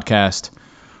this podcast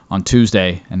on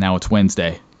Tuesday, and now it's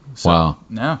Wednesday. So, Wow.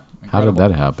 Yeah. How did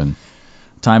that happen?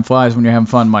 Time flies when you're having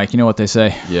fun, Mike. You know what they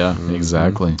say. Yeah,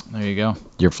 exactly. There you go.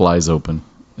 Your fly's open.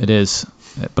 It is.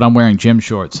 But I'm wearing gym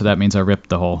shorts, so that means I ripped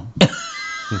the hole.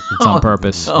 It's on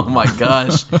purpose. Oh my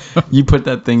gosh. You put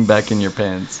that thing back in your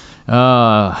pants.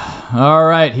 All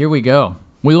right, here we go.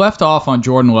 We left off on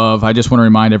Jordan Love. I just want to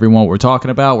remind everyone what we're talking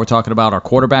about. We're talking about our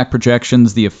quarterback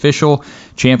projections, the official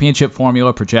championship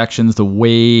formula projections, the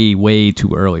way, way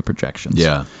too early projections.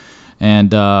 Yeah.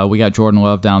 And we got Jordan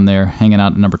Love down there hanging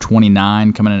out at number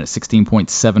 29, coming in at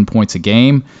 16.7 points a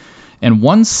game. And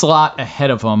one slot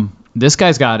ahead of him, this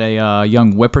guy's got a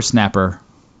young whippersnapper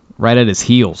right at his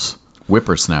heels.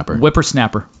 Whippersnapper.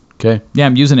 Whippersnapper. Okay. Yeah,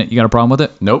 I'm using it. You got a problem with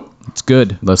it? Nope. It's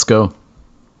good. Let's go.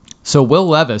 So Will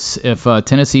Levis, if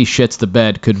Tennessee shits the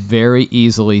bed, could very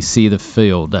easily see the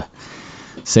field.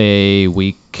 Say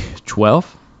week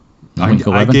 12? I Week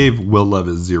 11? gave Will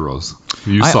Levis zeros.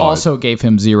 You I saw also gave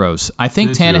him zeros. I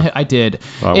think Did you? Tannehill. I did.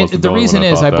 I wasn't The the only reason one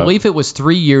that is, thought I that. believe it was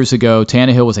 3 years ago.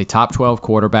 Tannehill was a top 12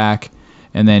 quarterback,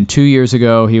 and then 2 years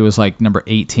ago he was like number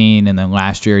 18, and then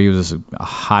last year he was a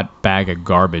hot bag of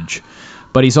garbage.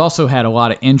 But he's also had a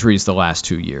lot of injuries the last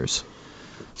 2 years.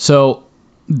 So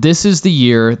this is the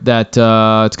year that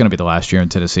it's going to be the last year in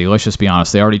Tennessee. Let's just be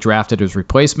honest. They already drafted his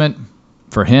replacement.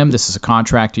 For him, this is a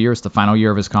contract year. It's the final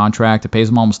year of his contract. It pays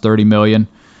him almost $30 million.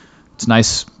 It's a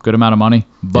nice, good amount of money,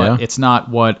 but Yeah. it's not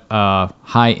what a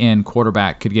high-end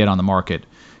quarterback could get on the market.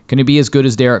 Can he be as good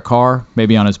as Derek Carr?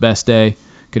 Maybe on his best day.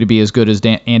 Could he be as good as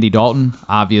Andy Dalton?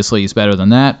 Obviously, he's better than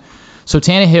that. So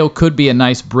Tannehill could be a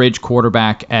nice bridge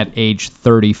quarterback at age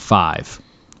 35.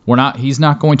 He's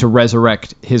not going to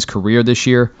resurrect his career this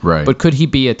year, Right. but could he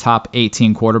be a top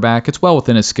 18 quarterback? It's well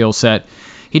within his skill set.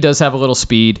 He does have a little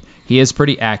speed. He is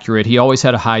pretty accurate. He always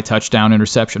had a high touchdown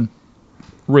interception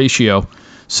ratio.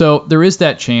 So there is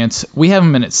that chance. We have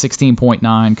him in at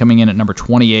 16.9, coming in at number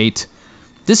 28.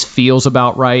 This feels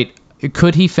about right.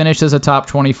 Could he finish as a top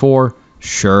 24?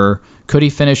 Sure. Could he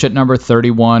finish at number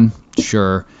 31?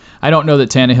 Sure. I don't know that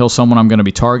Tannehill's someone I'm going to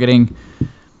be targeting.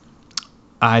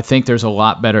 I think there's a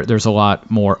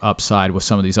lot more upside with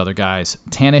some of these other guys.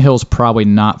 Tannehill's probably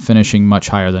not finishing much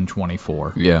higher than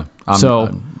 24. Yeah.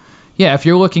 Yeah, if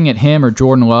you're looking at him or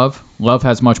Jordan Love, Love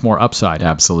has much more upside.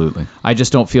 Absolutely. I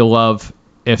just don't feel Love,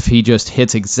 if he just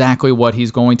hits exactly what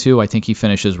he's going to, I think he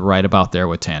finishes right about there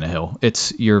with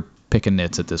Tannehill. You're picking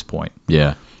nits at this point.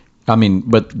 Yeah. I mean,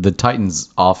 but the Titans'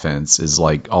 offense is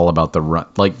like all about the run.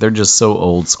 Like they're just so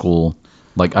old school.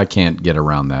 Like I can't get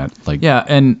around that. Like Yeah,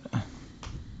 and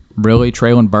really,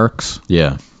 Traylon Burks,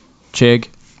 yeah, Chig,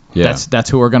 yeah. that's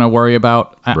who we're going to worry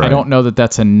about. I Right. don't know that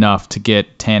that's enough to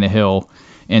get Tannehill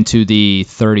into the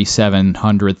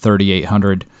 3,700,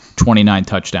 3,800, 29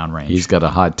 touchdown range. He's got a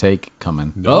hot take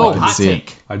coming. No, oh, I can hot see it.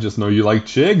 take. I just know you like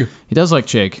Chig. He does like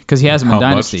Chig because he has him in How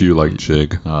much Dynasty. do you like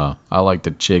Chig? I like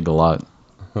the Chig a lot.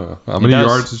 How many does.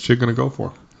 yards is Chig going to go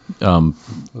for?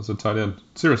 That's a tight end.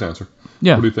 Serious answer.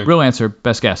 Yeah, What do you think? real answer,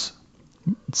 best guess.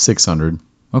 600.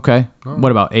 Okay.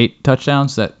 What about 8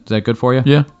 touchdowns? Is that good for you?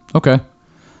 Yeah. Okay.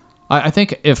 I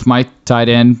think if my tight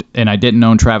end, and I didn't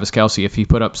own Travis Kelce, if he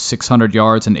put up 600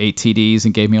 yards and 8 TDs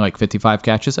and gave me like 55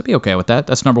 catches, I'd be okay with that.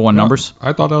 That's number one numbers.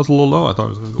 I thought that was a little low. I thought it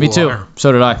was going to go Me a little too. higher.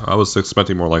 So did I. I was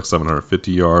expecting more like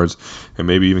 750 yards and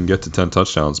maybe even get to 10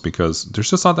 touchdowns because there's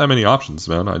just not that many options,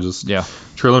 man. Yeah.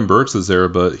 Traylon Burks is there,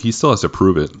 but he still has to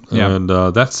prove it. Yeah. And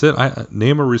that's it. I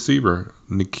name a receiver.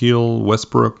 Nikhil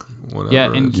Westbrook, whatever.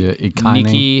 Yeah, and Yeah, Ikane.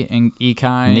 Nikki and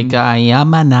Ekine.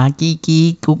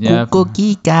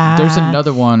 Yeah. There's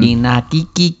another one.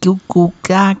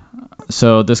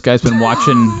 So this guy's been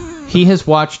watching. He has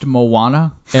watched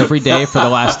Moana every day for the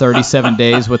last 37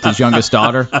 days with his youngest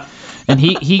daughter. And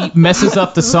he messes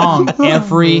up the song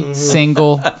every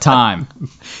single time.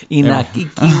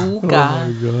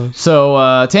 So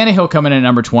Tannehill coming in at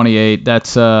number 28.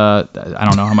 That's I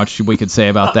don't know how much we could say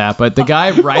about that, but the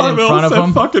guy right in front of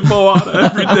him. Fucking Moana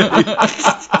every day.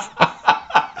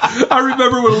 I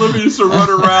remember when Olivia used to run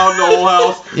around the whole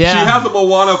house. Yeah. She has a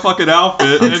Moana fucking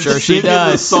outfit. and sure she's she singing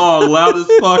does. this song loud as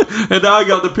fuck. And now I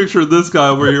got the picture of this guy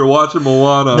over here watching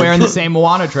Moana. Wearing the same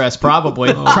Moana dress,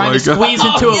 probably trying my to God. squeeze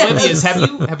into Olivia's.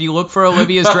 Have you looked for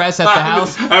Olivia's dress at the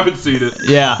house? I haven't seen it.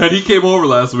 Yeah. And he came over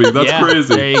last week. That's Yeah,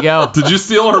 crazy. there you go. Did you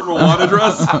steal her Moana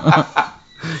dress?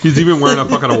 He's even wearing a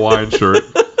fucking Hawaiian shirt.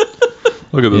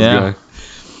 Look at this Yeah. guy.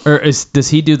 Or does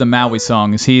he do the Maui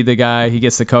song? Is he the guy? He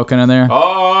gets the coconut in there.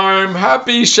 I'm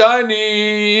happy,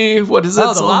 shiny. What is that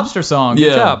the song? lobster song. Good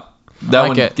Yeah. job. That like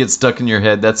one it. gets stuck in your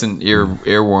head. That's an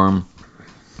earworm.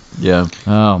 Yeah.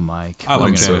 Oh, Mike. I like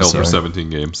I'm so Tannehill for sorry.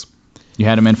 17 games. You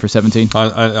had him in for 17.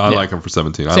 I like him for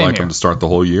 17. I Same like here. him to start the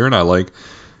whole year, and I like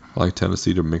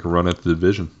Tennessee to make a run at the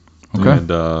division. Okay.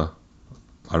 And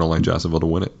I don't like Jacksonville to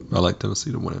win it. I like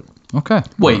Tennessee to win it. Okay.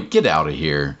 Wait, get out of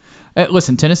here.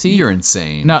 Listen, Tennessee. You're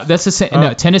insane. No, that's the same.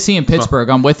 No, Tennessee and Pittsburgh.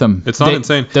 I'm with them. It's not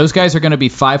insane. Those guys are going to be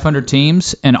 500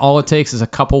 teams, and all it takes is a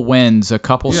couple wins, a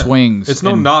couple swings. It's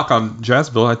no and- knock on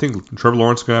Jacksonville. I think Trevor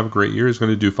Lawrence is going to have a great year. He's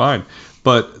going to do fine.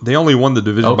 But they only won the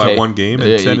division by Okay. one game, and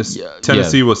Yeah,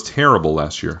 Tennessee was terrible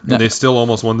last year. And they still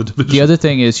almost won the division. The other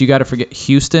thing is you got to forget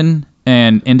Houston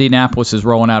and Indianapolis is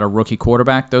rolling out a rookie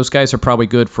quarterback. Those guys are probably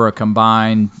good for a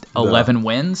combined 11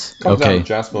 wins. Comes down Okay. to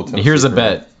Jacksonville, Tennessee Here's a for me.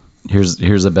 bet.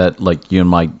 Here's a bet. Like you and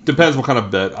Mike, Depends what kind of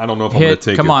bet. I don't know if I'm going Hit. to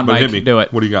take Come it. on, but Mike, hit me. do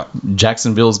it. What do you got?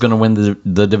 Jacksonville's going to win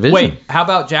the division. Wait, how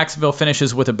about Jacksonville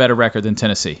finishes with a better record than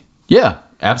Tennessee? Yeah,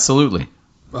 absolutely.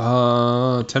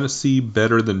 Tennessee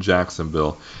better than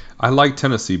Jacksonville. I like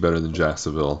Tennessee better than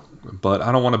Jacksonville, but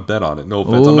I don't want to bet on it. No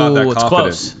offense, I'm not that Ooh, it's confident.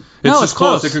 close. It's No, just it's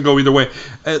close. close. It can go either way.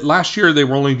 Last year they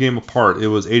were only a game apart. It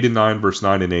was 8-9 versus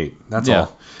 9-8. That's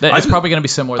all. It's probably going to be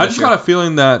similar I this just year. got a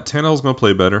feeling that Tannehill's going to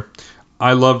play better.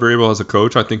 I love Vrabel as a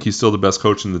coach. I think he's still the best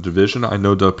coach in the division. I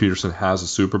know Doug Peterson has a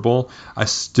Super Bowl. I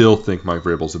still think Mike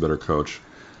Vrabel's a better coach.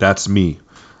 That's me.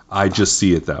 I just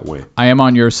see it that way. I am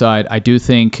on your side. I do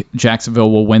think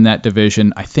Jacksonville will win that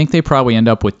division. I think they probably end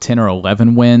up with 10 or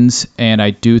 11 wins, and I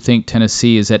do think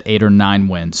Tennessee is at 8 or 9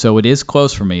 wins. So it is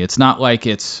close for me. It's not like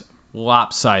it's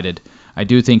lopsided. I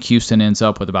do think Houston ends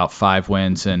up with about 5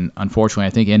 wins, and unfortunately,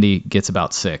 I think Indy gets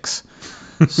about 6.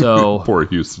 So Poor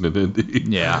Houston and Indy.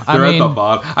 Yeah, They're I at the mean-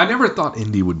 bottom. I never thought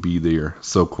Indy would be there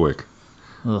so quick.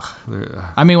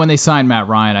 I mean, when they signed Matt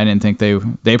Ryan, I didn't think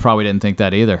they probably didn't think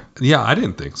that either. Yeah, I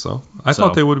didn't think so. I So-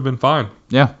 thought they would have been fine.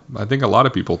 Yeah. I think a lot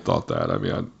of people thought that. I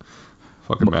mean,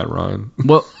 fucking Matt Ryan.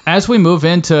 Well, as we move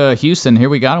into Houston, here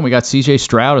we got him. We got C.J.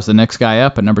 Stroud as the next guy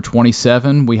up at number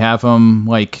 27. We have him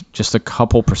like just a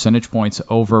couple percentage points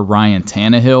over Ryan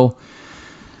Tannehill.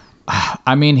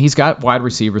 I mean, he's got wide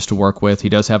receivers to work with. He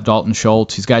does have Dalton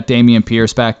Schultz. He's got Damian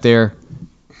Pierce back there.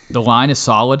 The line is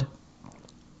solid.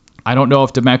 I don't know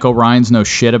if DeMeco Ryans knows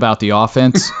shit about the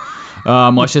offense.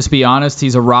 Let's just be honest.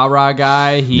 He's a rah-rah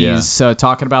guy. He's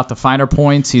talking about the finer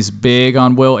points. He's big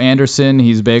on Will Anderson.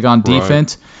 He's big on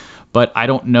defense. But I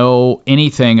don't know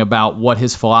anything about what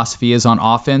his philosophy is on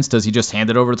offense. Does he just hand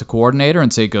it over to the coordinator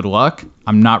and say good luck?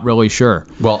 I'm not really sure.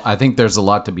 Well, I think there's a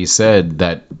lot to be said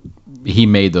that he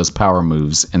made those power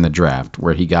moves in the draft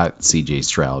where he got C.J.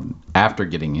 Stroud after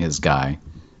getting his guy.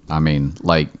 I mean,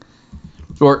 like,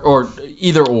 or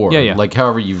either or, Yeah. like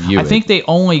however you view it. I think they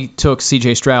only took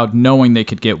C.J. Stroud knowing they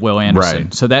could get Will Anderson.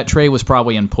 Right. So that trade was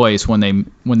probably in place when they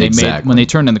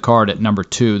turned in the card at number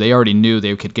 2. They already knew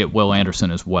they could get Will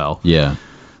Anderson as well. Yeah.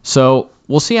 So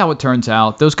we'll see how it turns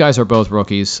out. Those guys are both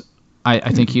rookies.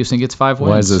 I think Houston gets 5 wins.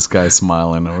 Why is this guy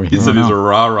smiling over He here? said he's a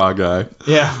rah-rah guy.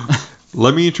 Yeah.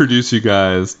 Let me introduce you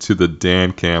guys to the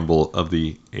Dan Campbell of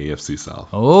the AFC South.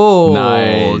 Oh,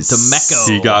 Nice. Demeco.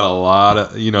 He got a lot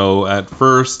of, at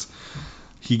first,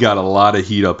 he got a lot of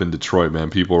heat up in Detroit, man.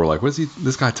 People were like, what is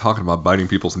this guy talking about, biting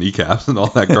people's kneecaps and all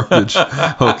that garbage?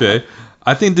 Okay.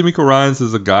 I think DeMeco Ryans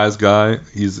is a guy's guy.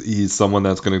 He's someone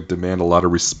that's going to demand a lot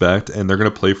of respect, and they're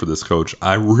going to play for this coach.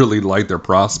 I really like their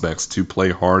prospects to play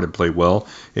hard and play well.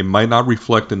 It might not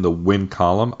reflect in the win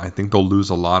column. I think they'll lose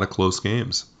a lot of close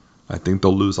games.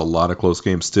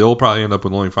 Still probably end up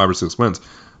with only 5 or 6 wins.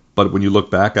 But when you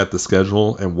look back at the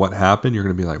schedule and what happened, you're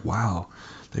going to be like, wow,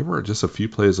 they were just a few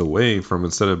plays away from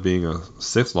instead of being a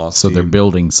 6-loss So team. they're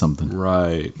building something.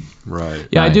 Right.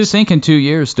 Yeah, I do Nice. think in 2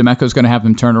 years, Demeco's going to have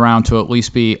them turned around to at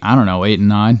least be,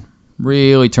 8-9.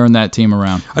 Really turn that team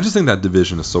around. I just think that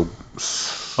division is so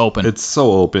Open. It's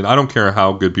so open. I don't care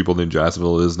how good people think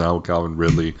Jacksonville is now with Calvin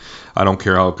Ridley. I don't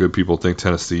care how good people think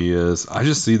Tennessee is. I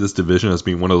just see this division as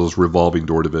being one of those revolving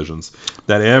door divisions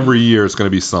that every year is going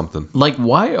to be something. Like,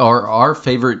 why are our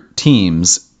favorite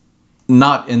teams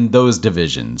not in those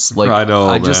divisions? Like, I know,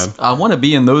 I want to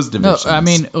be in those No, divisions. I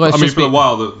mean, let's just for be, a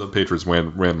while, the Patriots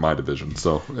ran my division.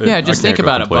 So yeah, just think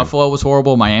about it. Buffalo was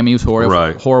horrible. Miami was horrible.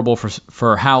 Right. Horrible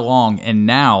for how long? And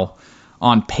now,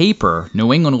 on paper,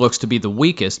 New England looks to be the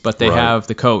weakest, but they Right. have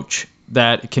the coach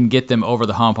that can get them over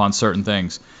the hump on certain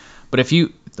things. But if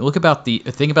you think about the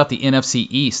NFC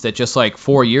East, that just like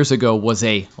 4 years ago was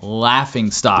a laughing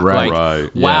stock. Right.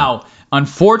 Like, Right. wow.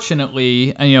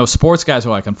 Unfortunately, and sports guys are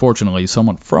like, unfortunately,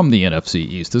 someone from the NFC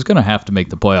East is going to have to make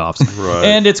the playoffs. Right.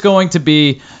 And it's going to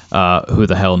be, who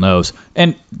the hell knows?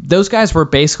 And those guys were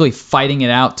basically fighting it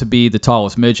out to be the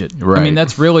tallest midget. I Right. mean,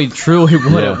 that's really, truly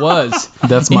what it was.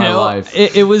 That's my life.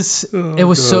 It was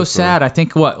so sad. I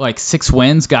think, 6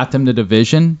 wins got them the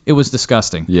division? It was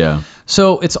disgusting. Yeah.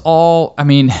 So it's all,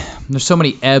 there's so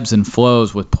many ebbs and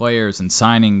flows with players and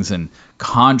signings, and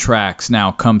contracts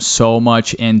now come so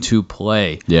much into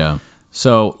play. Yeah.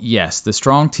 So, yes, the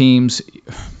strong teams,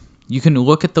 you can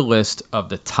look at the list of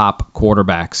the top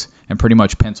quarterbacks and pretty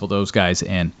much pencil those guys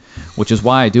in, which is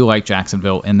why I do like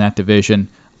Jacksonville in that division.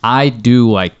 I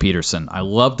do like Peterson. I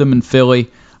loved him in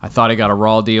Philly. I thought he got a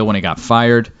raw deal when he got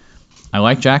fired. I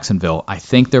like Jacksonville. I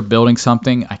think they're building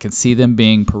something. I can see them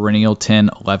being perennial 10,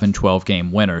 11, 12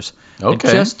 game winners. Okay.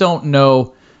 I just don't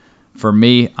know. For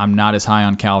me, I'm not as high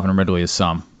on Calvin Ridley as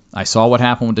some. I saw what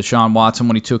happened with Deshaun Watson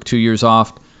when he took 2 years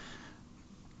off.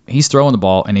 He's throwing the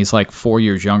ball, and he's like 4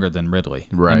 years younger than Ridley.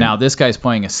 Right. And now this guy's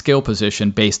playing a skill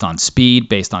position based on speed,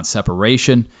 based on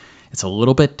separation. It's a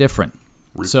little bit different.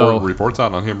 Reports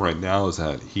out on him right now is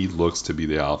that he looks to be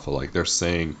the alpha. Like they're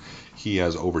saying he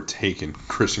has overtaken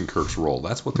Christian Kirk's role.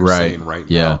 That's what they're Right. saying right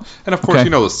Yeah. now. And of course, Okay.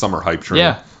 the summer hype train.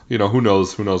 Yeah. Who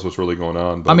knows what's really going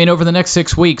on. But over the next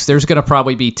 6 weeks, there's going to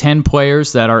probably be 10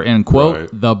 players that are in, quote, Right.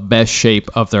 the best shape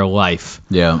of their life.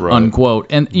 Yeah. Right. Unquote.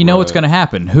 And you know what's Right. going to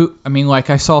happen.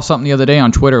 I saw something the other day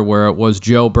on Twitter where it was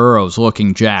Joe Burrow's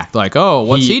looking jacked. Like, oh,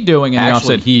 what's he doing in the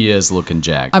Actually, offseason? he is looking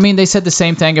jacked. They said the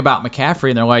same thing about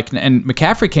McCaffrey, and they're like, and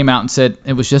McCaffrey came out and said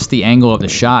it was just the angle of the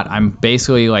shot. I'm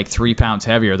basically like 3 pounds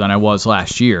heavier than I was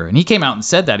last year. And he came out and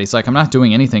said that. He's like, I'm not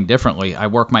doing anything differently. I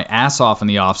work my ass off in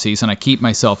the offseason. I keep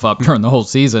myself up during the whole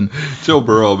season. Joe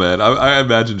Burrow, man. I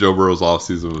imagine Joe Burrow's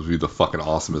offseason would be the fucking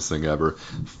awesomest thing ever.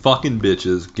 Fucking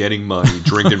bitches, getting money,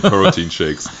 drinking protein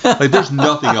shakes. Like, there's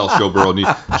nothing else Joe Burrow needs.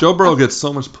 Joe Burrow gets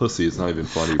so much pussy, it's not even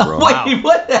funny, bro. Wait,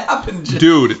 what happened?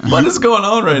 Dude, What is going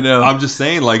on right now? I'm just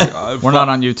saying, like... We're not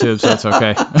on YouTube, so it's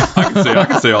okay. I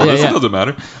can say all this. Yeah. It doesn't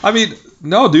matter.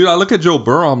 No, dude, I look at Joe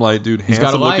Burrow, I'm like, dude, got a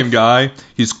handsome looking life. guy.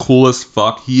 He's cool as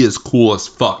fuck. He is cool as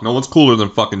fuck. No one's cooler than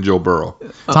fucking Joe Burrow.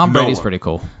 Tom No Brady's one. pretty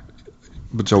cool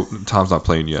But Tom's not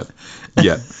playing yet.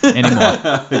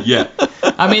 anymore. Yet.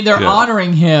 They're Yeah.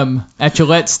 honoring him at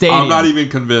Gillette Stadium. I'm not even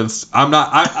convinced. I'm not.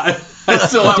 I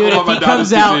still have Dude, him on if my he comes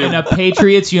dynasty out team. in a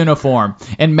Patriots uniform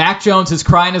and Mac Jones is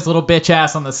crying his little bitch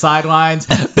ass on the sidelines,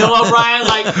 Bill O'Brien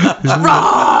like,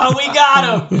 "Rah, we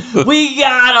got him, we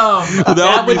got him."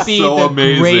 That would be so the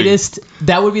amazing. greatest.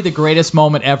 That would be the greatest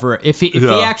moment ever if he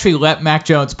Yeah. actually let Mac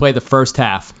Jones play the first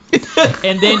half.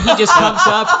 And then he just comes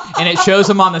up, and it shows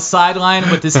him on the sideline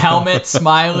with his helmet,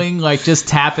 smiling, like just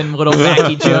tapping little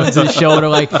Mackie Jones's shoulder,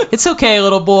 like, it's okay,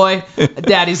 little boy.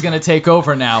 Daddy's going to take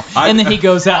over now. And then he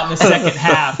goes out in the second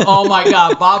half. Oh, my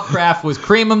God. Bob Kraft was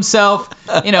cream himself.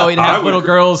 He'd have little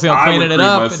girls cleaning it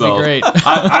up. It'd be great.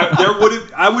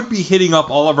 I would be hitting up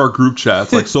all of our group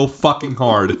chats like so fucking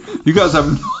hard. You guys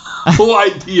have no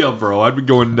idea, bro. I'd be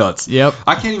going nuts. Yep.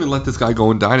 I can't even let this guy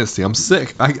go in Dynasty. I'm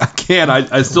sick. I can't.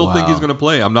 I still think he's going to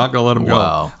play. I'm not going to let him go.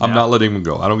 Wow. I'm not letting him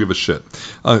go. I don't give a shit.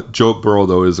 Joe Burrow,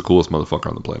 though, is the coolest motherfucker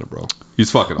on the planet, bro. He's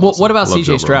fucking awesome. Well, what about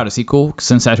CJ Stroud? Is he cool,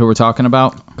 since that's who we're talking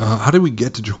about? How did we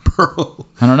get to Joe Burrow?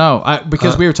 I don't know.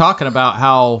 Because we were talking about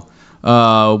how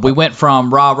we went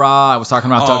from rah-rah. I was talking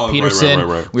about Doug Peterson.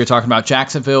 Right. We were talking about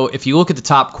Jacksonville. If you look at the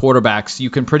top quarterbacks, you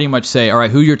can pretty much say, all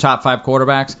right, who are your top 5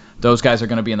 quarterbacks? Those guys are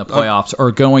going to be in the playoffs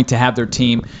or going to have their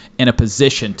team in a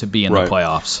position to be in the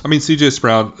playoffs. I mean, CJ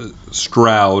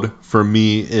Stroud for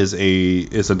me is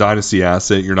a dynasty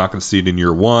asset. You're not going to see it in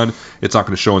year 1. It's not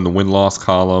going to show in the win-loss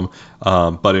column.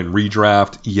 But in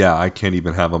redraft, I can't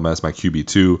even have him as my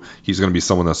QB2. He's going to be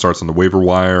someone that starts on the waiver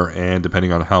wire, and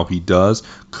depending on how he does,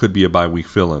 could be a bye-week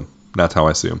fill-in. That's how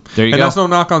I see him. There you go. And that's no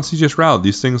knock on CJ Stroud.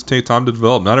 These things take time to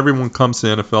develop. Not everyone comes to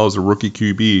NFL as a rookie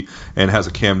QB and has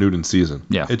a Cam Newton season.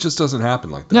 Yeah. It just doesn't happen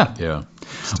like that. Yeah.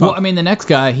 Well, I mean, the next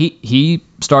guy, he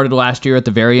started last year at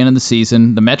the very end of the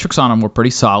season. The metrics on him were pretty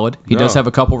solid. He does have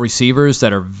a couple receivers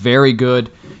that are very good.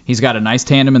 He's got a nice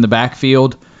tandem in the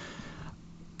backfield.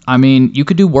 I mean, you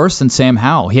could do worse than Sam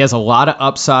Howell. He has a lot of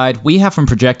upside. We have him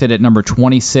projected at number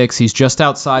 26. He's just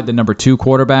outside the number 2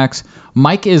 quarterbacks.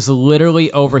 Mike is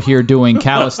literally over here doing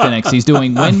calisthenics. He's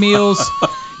doing windmills.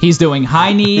 He's doing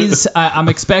high knees. I'm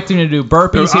expecting him to do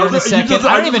burpees here in a second.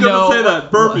 I don't even know. Say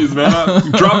that. Burpees,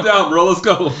 man. Drop down, bro. Let's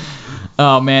go.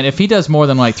 Oh, man, if he does more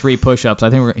than like 3 push-ups, I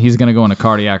think he's going to go into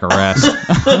cardiac arrest.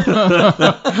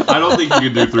 I don't think he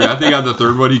can do 3. I think on the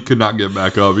 3rd one, he could not get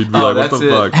back up. He'd be like, what the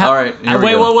fuck? All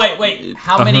right. Wait.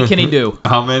 How many can he do?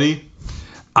 How many?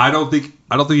 I don't think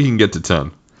he can get to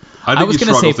 10. I was going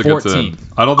to say 14.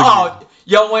 I don't think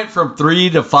y'all went from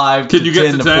 3 to 5 Can you to get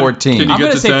 10 to to 10? 14. Can you I'm get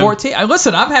going to to say 10? 14.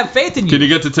 Listen, I have faith in you. Can you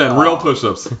get to 10? Real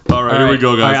push-ups. All right, here we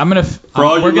go, guys. All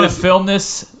right, we're going to film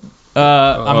this.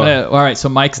 All right, so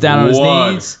Mike's down on his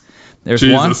knees. There's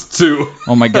Jesus, 1. 2.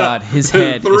 Oh, my God. His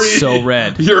head 3. is so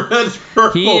red. Your head's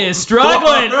purple. He is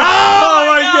struggling. 4. Oh,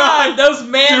 my God. Those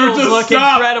mandals look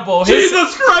incredible.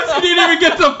 Jesus Christ, he didn't even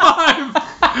get to 5.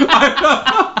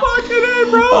 I'm fucking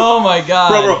in, bro. Oh, my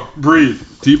God. Bro, breathe.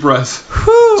 Deep breaths.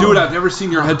 Dude, I've never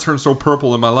seen your head turn so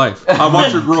purple in my life. I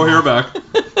want you to grow hair back.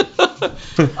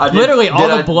 Literally,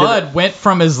 all the blood went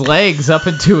from his legs up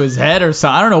into his head or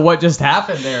something. I don't know what just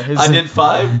happened there. I did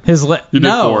 5? You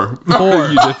did 4. 4.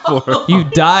 You did 4. You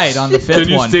died on the 5th one. Can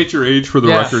you state your age for the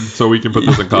record so we can put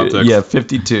this in context? Yeah,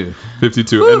 52.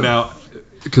 52. And now,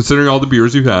 considering all the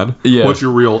beers you've had, what's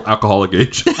your real alcoholic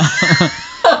age?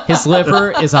 His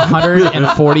liver is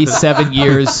 147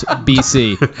 years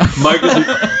BC.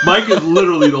 Mike is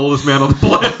literally the oldest man on the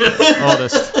planet.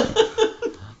 Oldest.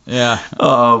 Yeah.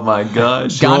 Oh, my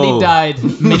gosh. Gandhi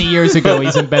died many years ago.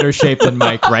 He's in better shape than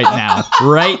Mike right now.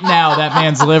 Right now, that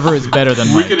man's liver is better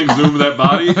than Mike. We can exhume that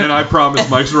body, and I promise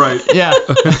Mike's right. Yeah.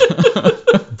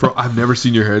 Bro, I've never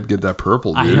seen your head get that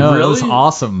purple, dude. I know, it was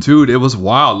awesome. Dude, it was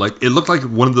wild. Like, it looked like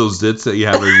one of those zits that you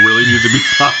have that really need to be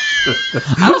stopped.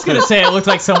 I was going to say it looked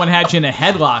like someone had you in a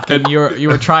headlock, and you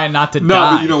were trying not to die.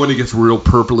 No, but you know when it gets real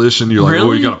purplish, and you're like,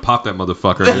 oh, you got to pop that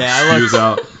motherfucker. Yeah, Fuse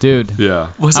out. Dude.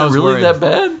 Yeah. Was it really worried. that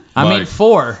bad? I mean,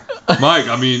 4. Mike,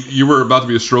 I mean, you were about to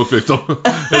be a stroke victim.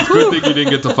 It's a good thing you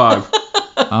didn't get to 5.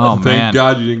 Oh, man. Thank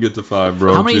God you didn't get to 5,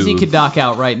 bro. How many do you could knock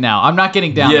out right now? I'm not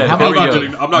getting down there. How many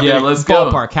I'm not getting let's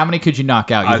go. ballpark? How many could you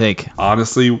knock out, you think?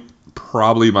 Honestly,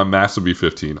 probably my max would be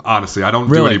 15. Honestly, I don't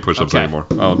do Really? any push-ups Okay. anymore.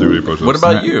 I don't do any push-ups. What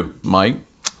about you, Mike?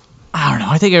 I don't know.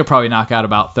 I think I could probably knock out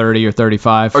about 30 or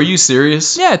 35. Are you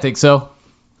serious? Yeah, I think so.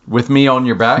 With me on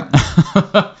your back?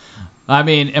 I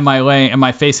mean, am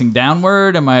I facing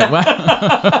downward? Am I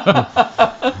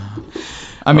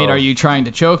I mean, are you trying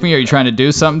to choke me? Are you trying to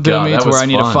do something to me to where I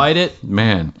need to fight it?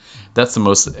 Man, that's the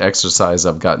most exercise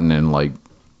I've gotten in, like,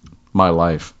 my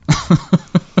life.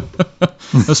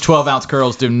 Those 12-ounce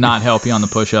curls do not help you on the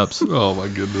push-ups. Oh, my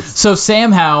goodness. So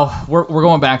Sam Howell, we're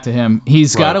going back to him.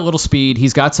 He's got a little speed.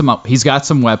 He's got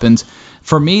some weapons.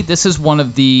 For me, this is one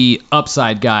of the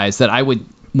upside guys that I would,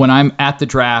 when I'm at the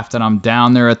draft and I'm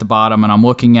down there at the bottom and I'm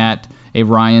looking at a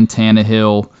Ryan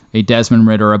Tannehill, a Desmond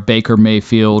Ridder, a Baker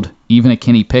Mayfield, even a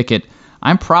Kenny Pickett,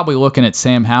 I'm probably looking at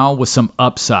Sam Howell with some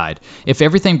upside. If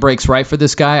everything breaks right for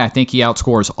this guy, I think he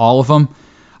outscores all of them.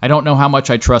 I don't know how much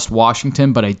I trust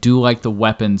Washington, but I do like the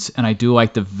weapons, and I do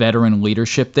like the veteran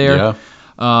leadership there. Yeah.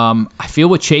 I feel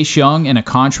with Chase Young in a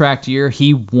contract year,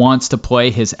 he wants to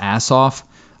play his ass off.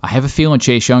 I have a feeling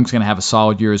Chase Young's going to have a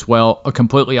solid year as well. A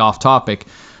completely off topic,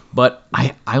 but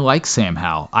I like Sam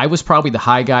Howell. I was probably the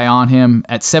high guy on him.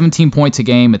 At 17 points a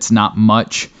game, it's not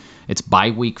much. It's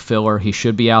bye-week filler. He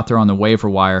should be out there on the waiver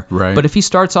wire. Right. But if he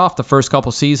starts off the first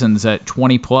couple seasons at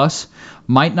 20+,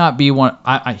 might not be one.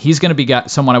 He's going to be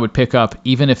someone I would pick up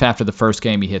even if after the first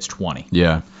game he hits 20.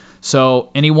 Yeah. So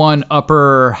anyone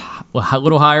upper, a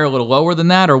little higher, a little lower than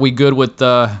that? Or are we good with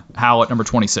Howell at number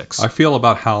 26? I feel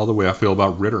about Howell the way I feel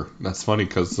about Ritter. That's funny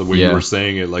because the way you were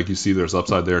saying it, like you see there's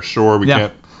upside there. Sure, we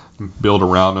can't build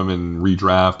around him and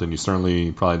redraft, and you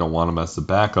certainly probably don't want him as the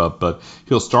backup, but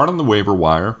he'll start on the waiver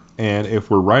wire, and if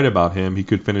we're right about him, he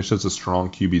could finish as a strong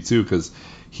QB2 because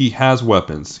he has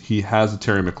weapons. He has a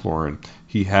Terry McLaurin.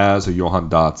 He has a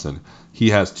Johan Dotson. He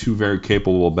has two very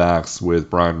capable backs with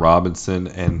Brian Robinson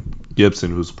and Gibson,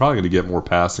 who's probably going to get more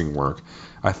passing work.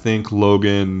 I think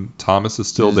Logan Thomas is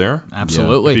still there.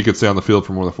 Absolutely. If he could stay on the field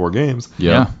for more than 4 games.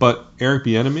 Yeah. But Eric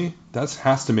Bieniemy, that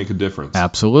has to make a difference.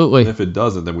 Absolutely. And if it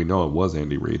doesn't, then we know it was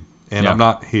Andy Reid. And Yeah. I'm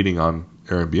not hating on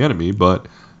Eric Bieniemy, but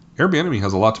Eric Bieniemy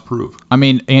has a lot to prove. I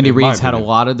mean, Andy In my Reid's had a opinion.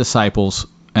 lot of disciples,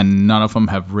 and none of them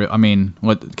have.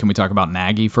 What can we talk about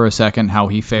Nagy for a second? How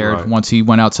he fared Right. once he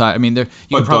went outside. I mean, you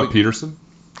But could probably Doug Peterson?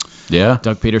 Yeah.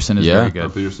 Doug Peterson is Yeah. very Doug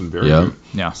good. Peterson, very Yeah. good.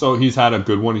 Yeah. So he's had a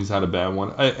good one. He's had a bad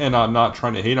one. And I'm not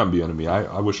trying to hate on Bieniemy.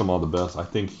 I wish him all the best. I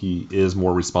think he is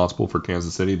more responsible for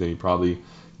Kansas City than he probably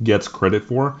gets credit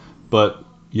for. But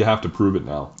you have to prove it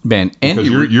now. Man, Because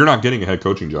you're not getting a head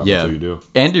coaching job until you do.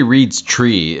 Andy Reid's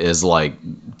tree is like,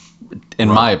 in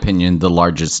my opinion, the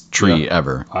largest tree Yeah.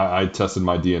 ever. I tested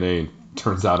my DNA.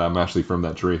 Turns out I'm actually from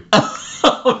that tree.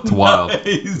 It's wild.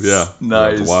 Nice. Yeah.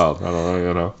 Nice. Yeah, it's wild. I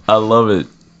don't know. I love it.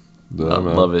 Yeah, I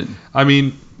man. love it. I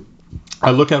mean,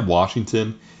 I look at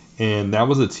Washington, and that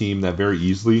was a team that very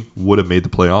easily would have made the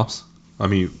playoffs. I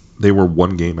mean, they were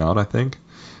 1 game out, I think,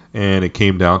 and it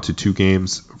came down to 2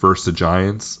 games versus the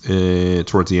Giants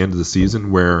towards the end of the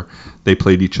season where they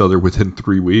played each other within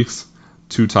 3 weeks,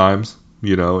 2 times,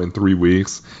 in 3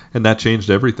 weeks, and that changed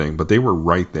everything. But they were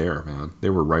right there, man. They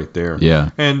were right there.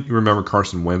 Yeah. And you remember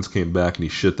Carson Wentz came back and he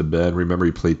shit the bed. Remember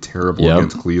he played terrible Yep.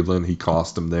 against Cleveland. He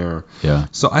cost them there. Yeah.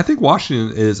 So I think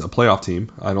Washington is a playoff team.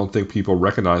 I don't think people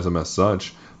recognize them as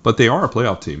such, but they are a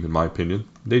playoff team in my opinion.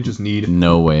 They just need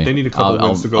No way. They need a couple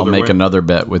wins to go I'll their make way. another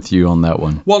bet with you on that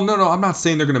one. Well, no, I'm not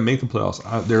saying they're going to make the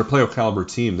playoffs. They're a playoff caliber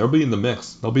team. They'll be in the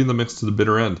mix. They'll be in the mix to the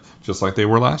bitter end, just like they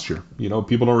were last year.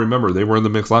 People don't remember they were in the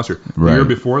mix last year. The Right. year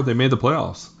before, they made the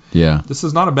playoffs. Yeah. This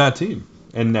is not a bad team.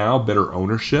 And now, better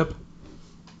ownership,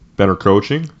 better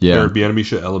coaching. Yeah. Eric Bieniemy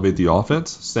should elevate the offense.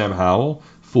 Sam Howell,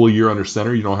 full year under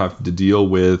center. You don't have to deal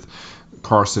with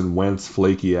Carson Wentz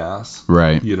flaky ass.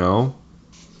 Right.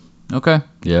 Okay.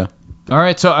 Yeah. All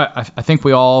right. So I think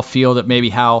we all feel that maybe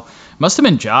Howell must have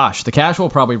been Josh. The casual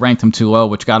probably ranked him too low,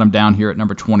 which got him down here at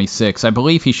number 26. I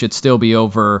believe he should still be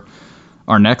over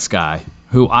our next guy,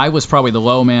 who I was probably the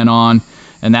low man on,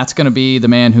 and that's going to be the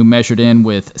man who measured in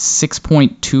with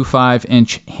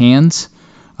 6.25-inch hands,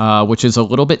 which is a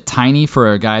little bit tiny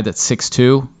for a guy that's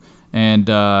 6'2". And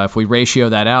if we ratio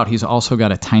that out, he's also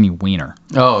got a tiny wiener.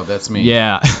 Oh, that's me.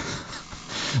 Yeah.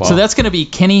 So that's going to be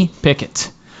Kenny Pickett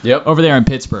Yep. over there in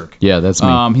Pittsburgh. Yeah, that's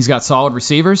me. He's got solid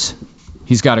receivers.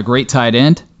 He's got a great tight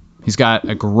end. He's got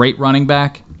a great running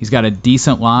back. He's got a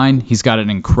decent line. He's got an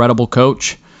incredible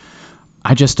coach.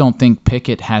 I just don't think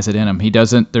Pickett has it in him. He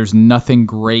doesn't. There's nothing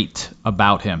great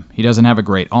about him. He doesn't have a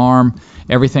great arm.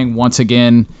 Everything, once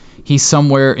again, he's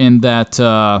somewhere in that.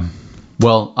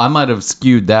 Well, I might have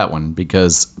skewed that one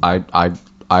because I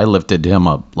lifted him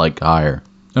up like higher.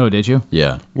 Oh, did you?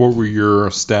 Yeah. What were your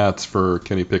stats for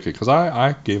Kenny Pickett? Because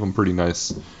I gave him pretty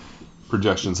nice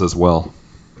projections as well.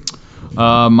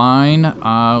 Mine,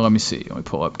 let me see. Let me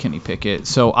pull up Kenny Pickett.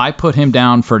 So I put him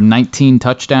down for 19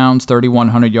 touchdowns,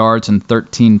 3,100 yards, and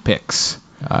 13 picks.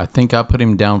 I think I put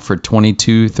him down for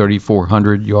 22,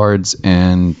 3,400 yards,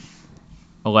 and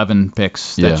 11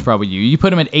 picks. That's Yeah. probably you. You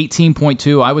put him at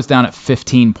 18.2. I was down at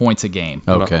 15 points a game.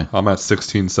 okay. I'm at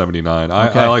 1679.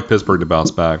 Okay. I like Pittsburgh to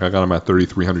bounce back. I got him at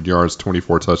 3,300 yards,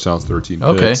 24 touchdowns, 13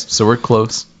 Okay, picks. so we're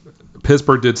close.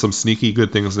 Pittsburgh did some sneaky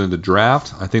good things in the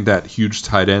draft. I think that huge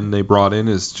tight end they brought in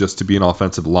is just to be an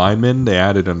offensive lineman. They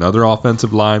added another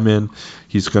offensive lineman.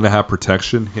 He's going to have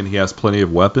protection, and he has plenty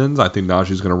of weapons. I think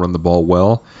Najee's going to run the ball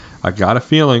well. I got a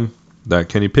feeling that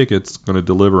Kenny Pickett's going to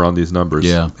deliver on these numbers.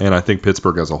 Yeah. And I think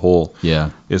Pittsburgh as a whole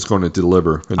is going to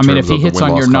deliver. I mean, if he hits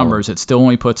on your numbers, it still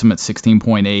only puts him at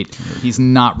 16.8. He's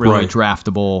not really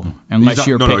draftable unless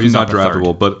you're picking he's not up a third.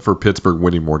 draftable, but for Pittsburgh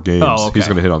winning more games, he's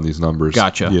going to hit on these numbers.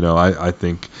 Gotcha. You know, I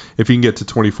think if he can get to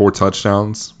 24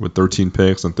 touchdowns with 13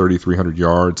 picks and 3,300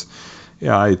 yards,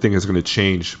 I think it's going to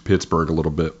change Pittsburgh a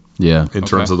little bit in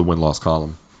terms of the win-loss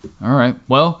column. All right.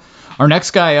 Well, our next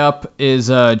guy up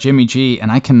is Jimmy G,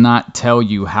 and I cannot tell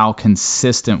you how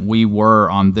consistent we were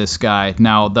on this guy.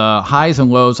 Now, the highs and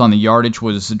lows on the yardage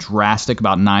was drastic,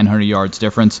 about 900 yards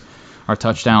difference. Our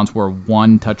touchdowns were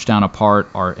 1 touchdown apart.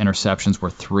 Our interceptions were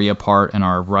 3 apart, and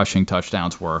our rushing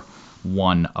touchdowns were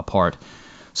 1 apart.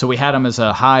 So we had him as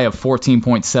a high of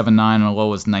 14.79 and a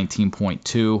low as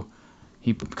 19.2.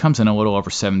 He comes in a little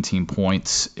over 17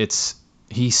 points.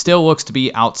 He still looks to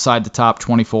be outside the top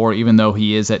 24, even though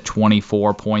he is at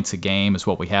 24 points a game is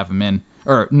what we have him in.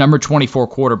 Or number 24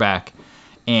 quarterback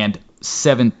and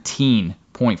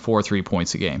 17.43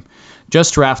 points a game.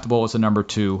 Just draftable as a number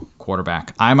 2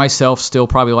 quarterback. I myself still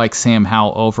probably like Sam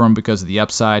Howell over him because of the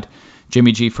upside.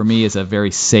 Jimmy G for me is a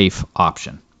very safe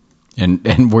option.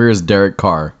 And where is Derek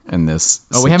Carr in this?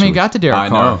 Oh, we haven't even got to Derek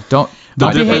Carr. Don't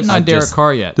be hating on Derek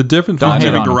Carr yet. The difference between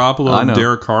Jimmy Garoppolo and know.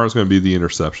 Derek Carr is going to be the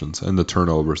interceptions and the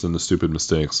turnovers and the stupid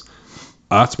mistakes.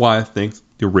 That's why I think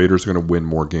the Raiders are going to win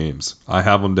more games. I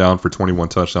have them down for 21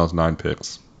 touchdowns, 9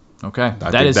 picks. Okay,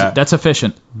 that's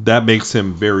efficient. That makes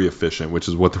him very efficient, which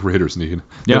is what the Raiders need.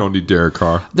 They don't need Derek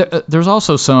Carr. There's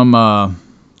also some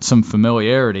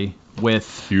familiarity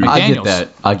with McDaniels.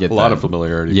 I get that. A lot of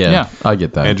familiarity. Yeah, I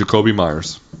get that. And Jacoby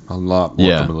Myers. A lot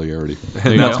more familiarity.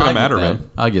 And that's going to matter, man.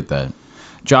 I get that.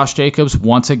 Josh Jacobs,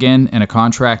 once again, in a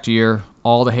contract year.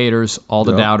 All the haters, all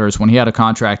the doubters. When he had a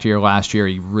contract year last year,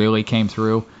 he really came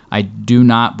through. I do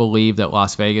not believe that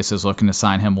Las Vegas is looking to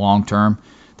sign him long term.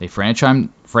 They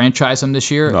franchise him this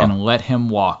year and let him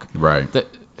walk. Right.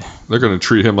 They're going to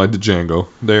treat him like the Django.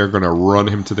 They are going to run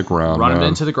him to the ground. Run him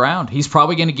into the ground. He's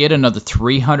probably going to get another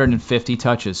 350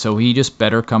 touches, so he just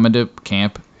better come into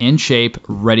camp in shape,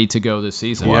 ready to go this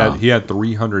season. He had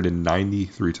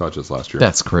 393 touches last year.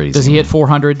 That's crazy. Does he hit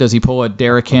 400? Does he pull a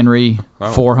Derrick Henry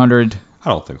 400? I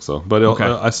don't think so, but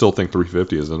I still think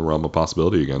 350 is in the realm of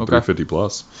possibility again. 350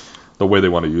 plus. The way they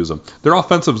want to use them. Their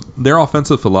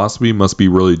offensive philosophy must be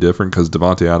really different because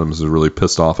Devontae Adams is really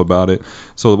pissed off about it.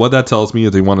 So what that tells me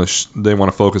is they want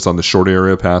to focus on the short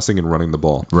area passing and running the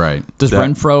ball. Right. Does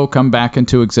Renfro come back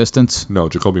into existence? No,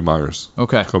 Jacoby Myers.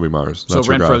 Okay. Jacoby Myers. So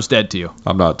Renfro's dead to you.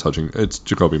 I'm not touching. It's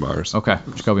Jacoby Myers. Okay.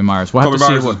 Jacoby Myers. We'll have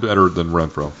Jacoby to Myers is better than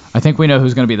Renfro. I think we know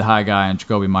who's going to be the high guy on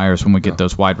Jacoby Myers when we get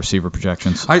those wide receiver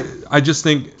projections. I just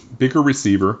think bigger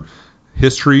receiver,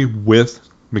 history with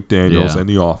McDaniels and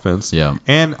the offense. Yeah.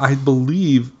 And I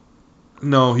believe,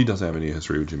 no, he doesn't have any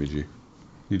history with Jimmy G.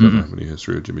 He doesn't have any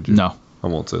history with Jimmy G. No. I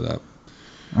won't say that.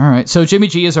 All right. So Jimmy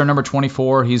G is our number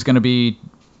 24. He's going to be,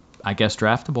 I guess,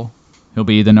 draftable. He'll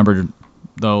be the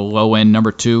low-end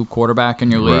number 2 quarterback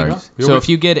in your league. Right. So if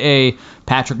you get a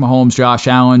Patrick Mahomes, Josh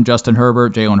Allen, Justin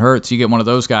Herbert, Jalen Hurts, you get one of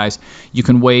those guys, you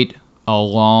can wait a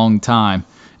long time.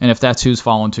 And if that's who's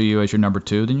fallen to you as your number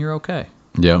 2, then you're okay.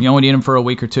 Yeah. You only need him for a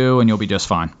week or 2, and you'll be just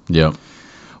fine. Yeah.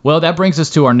 Well, that brings us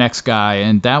to our next guy,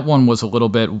 and that one was a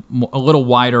little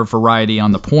wider variety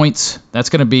on the points. That's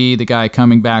going to be the guy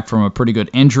coming back from a pretty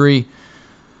good injury.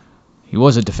 He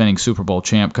was a defending Super Bowl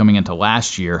champ coming into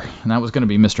last year, and that was going to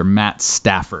be Mr. Matt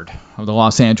Stafford of the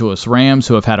Los Angeles Rams,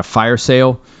 who have had a fire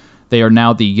sale. They are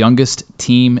now the youngest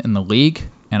team in the league.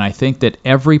 And I think that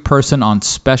every person on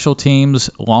special teams,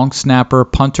 long snapper,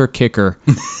 punter, kicker,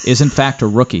 is in fact a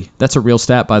rookie. That's a real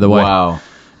stat, by the way. Wow.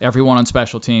 Everyone on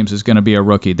special teams is going to be a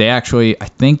rookie. They actually, I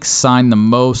think, signed the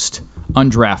most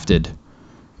undrafted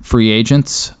free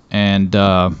agents, and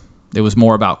it was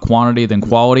more about quantity than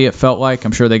quality, it felt like.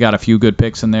 I'm sure they got a few good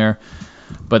picks in there.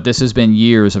 But this has been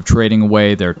years of trading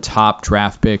away their top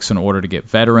draft picks in order to get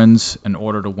veterans, in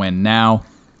order to win now.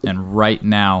 And right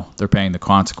now, they're paying the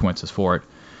consequences for it.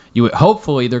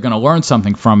 Hopefully they're going to learn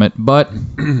something from it, but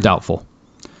doubtful.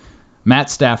 Matt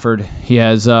Stafford, he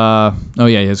has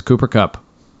Cooper Kupp.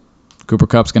 Cooper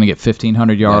Kupp's going to get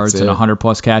 1,500 yards and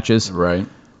 100-plus catches. Right.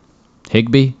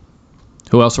 Higbee.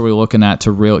 Who else are we looking at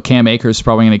Cam Akers is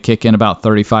probably going to kick in about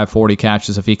 35, 40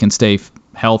 catches if he can stay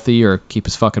healthy or keep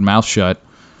his fucking mouth shut,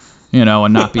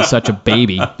 and not be such a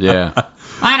baby. Yeah.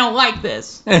 I don't like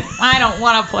this. I don't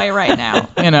want to play right now.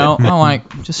 I'm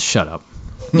like, just shut up.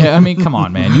 Yeah, I mean, come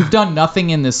on, man. You've done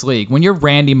nothing in this league. When you're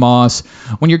Randy Moss,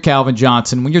 when you're Calvin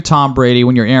Johnson, when you're Tom Brady,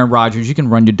 when you're Aaron Rodgers, you can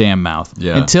run your damn mouth.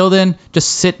 Yeah. Until then,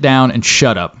 just sit down and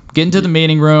shut up. Get into the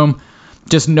meeting room.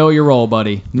 Just know your role,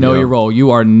 buddy. Know your role.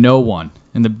 You are no one.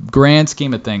 In the grand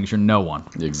scheme of things, you're no one.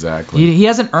 Exactly. He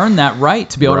hasn't earned that right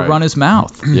to be able to Right. run his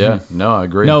mouth. Yeah, no, I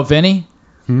agree. No, Vinny?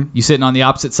 You sitting on the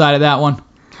opposite side of that one?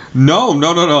 No.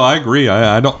 I agree.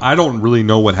 I don't really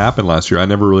know what happened last year. I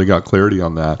never really got clarity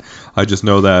on that. I just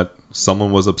know that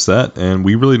someone was upset, and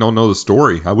we really don't know the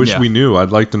story. I wish Yeah. we knew.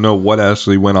 I'd like to know what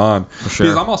actually went on. sure.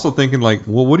 Because I'm also thinking, like,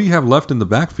 well, what do you have left in the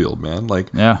backfield, man? Like,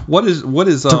 Yeah. what is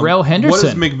Darrell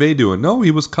Henderson. What is McVay doing? No,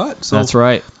 he was cut. So That's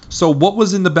right. So what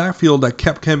was in the backfield that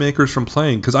kept Cam Akers from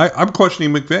playing? Because I'm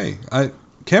questioning McVay.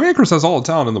 Cam Akers has all the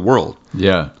talent in the world.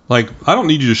 Yeah. Like, I don't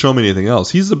need you to show me anything else.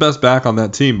 He's the best back on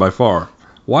that team by far.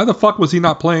 Why the fuck was he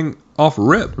not playing off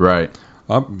rip? Right.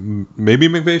 Maybe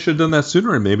McVay should have done that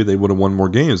sooner, and maybe they would have won more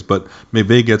games. But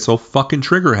McVay gets so fucking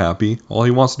trigger happy. All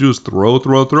he wants to do is throw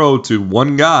to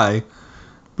one guy.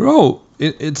 Bro,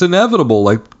 it's inevitable.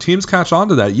 Like, teams catch on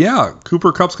to that. Yeah,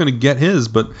 Cooper Kupp's going to get his,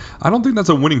 but I don't think that's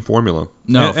a winning formula.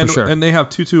 No, and, for sure. And they have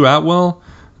Tutu Atwell,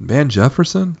 Van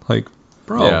Jefferson. Like,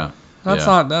 bro, Yeah. that's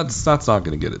not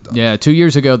going to get it done. Yeah, 2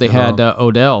 years ago they had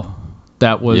Odell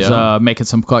that was Yeah. making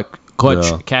some clutch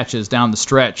Yeah. catches down the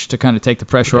stretch to kind of take the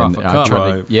pressure off And of I Kupp.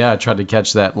 Right. I tried to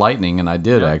catch that lightning, and I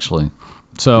did actually.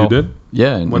 So You did?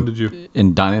 Yeah. And, When did you?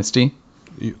 In Dynasty.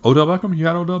 Odell Beckham? You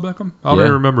had Odell Beckham? I don't Yeah.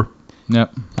 even remember.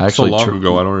 Yep. I actually so long tr-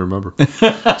 ago, I don't remember.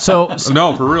 So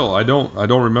No, for real, I don't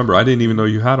remember. I didn't even know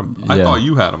you had him. I Yeah. thought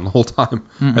you had him the whole time,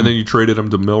 and then you traded him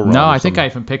to Milroy. no, or I think I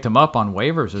something. even picked him up on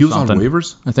waivers or He was something. on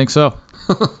waivers. I think so.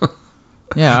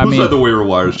 Yeah, I Who's mean, at the waiver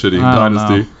wire shitty I don't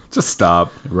dynasty? know. Just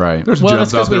stop. Right. There's well,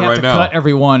 that's gems because out we there have right to now. cut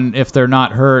everyone if they're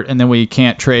not hurt, and then we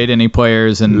can't trade any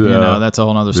players, and you Yeah. know that's a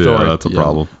whole other story. Yeah, that's a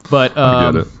problem. But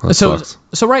I get it. That so sucks.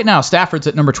 so right now Stafford's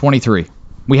at number 23.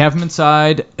 We have him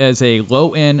inside as a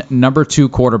low-end number 2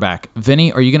 quarterback.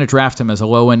 Vinny, are you going to draft him as a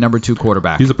low-end number 2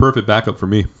 quarterback? He's a perfect backup for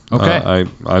me. Okay.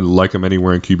 I like him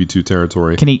anywhere in QB2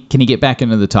 territory. Can he get back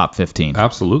into the top 15?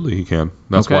 Absolutely, he can.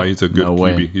 That's Okay. why he's a good No QB.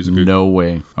 way. He's a good. No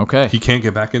way. Okay. He can't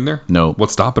get back in there. No.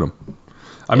 What's stopping him?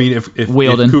 I mean, if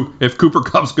Wheeldon. if Cooper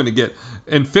Kupp's going to get,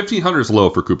 and 1,500 is low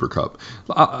for Cooper Kupp,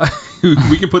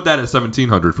 we can put that at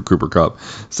 1,700 for Cooper Kupp.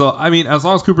 So I mean, as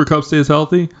long as Cooper Kupp stays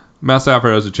healthy, Matt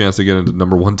Stafford has a chance to get into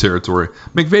number 1 territory.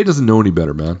 McVay doesn't know any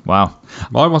better, man. Wow.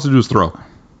 All he wants to do is throw.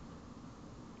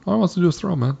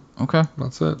 Man. Okay.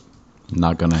 That's it.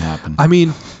 Not gonna happen. I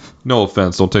mean, no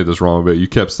offense, don't take this wrong, but you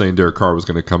kept saying Derek Carr was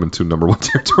going to come into number 1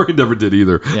 territory. He never did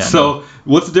either. Yeah, So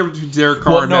what's the difference between Derek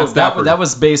Carr Well, and no, Matt Stafford? that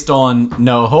was based on.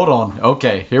 No, hold on.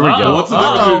 Okay, here we Uh-oh. go. What's the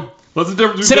difference? What's the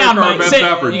difference Sit between down, Derek Carr and Mike. Matt Sit.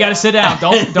 Stafford? You got to sit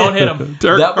down. Don't hit him.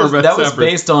 Derek That Carr was and Matt that was Stafford.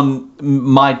 based on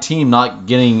my team not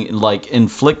getting like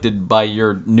inflicted by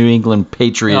your New England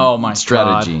Patriot Oh my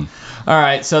strategy. God. All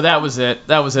right, so that was it.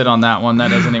 That was it on that one.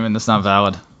 That's not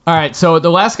valid. All right, so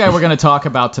the last guy we're going to talk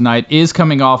about tonight is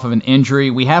coming off of an injury.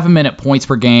 We have him in at points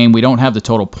per game. We don't have the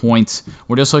total points.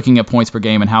 We're just looking at points per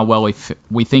game and how well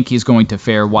we think he's going to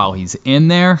fare while he's in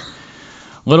there.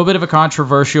 A little bit of a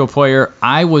controversial player.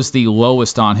 I was the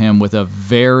lowest on him with a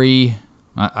very...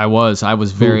 I was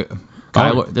very...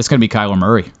 Kyler, that's going to be Kyler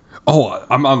Murray. Oh,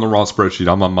 I'm on the wrong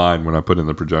spreadsheet. I'm on mine when I put in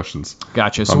the projections.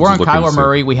 Gotcha. So I'm we're on just looking to Kyler see.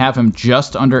 Murray. We have him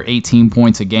just under 18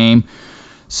 points a game.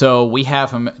 So we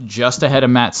have him just ahead of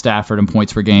Matt Stafford in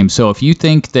points per game. So if you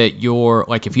think that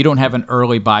if you don't have an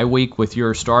early bye week with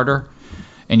your starter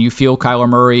and you feel Kyler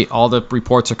Murray, all the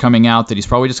reports are coming out that he's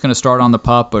probably just going to start on the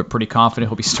pup, but pretty confident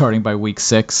he'll be starting by week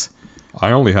 6.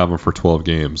 I only have him for 12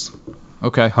 games.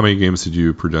 Okay. How many games did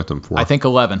you project him for? I think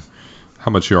 11. How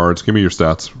much yards? Give me your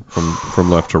stats from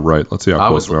left to right. Let's see how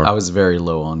close we are. I was very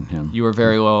low on him. You were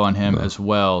very low on him as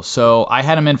well. So I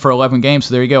had him in for 11 games.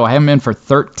 So there you go. I have him in for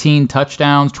 13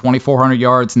 touchdowns, 2,400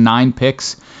 yards, 9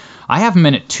 picks. I have him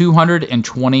in at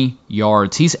 220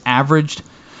 yards. He's averaged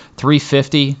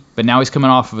 350, but now he's coming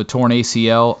off of a torn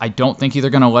ACL. I don't think they're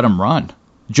going to let him run.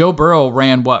 Joe Burrow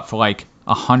ran for like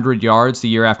 100 yards the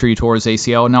year after he tore his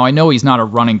ACL. Now, I know he's not a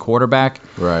running quarterback.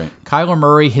 Right. Kyler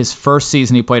Murray, his first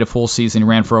season, he played a full season. He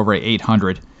ran for over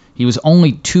 800. He was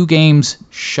only 2 games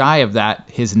shy of that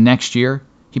his next year.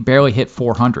 He barely hit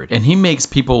 400. And he makes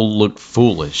people look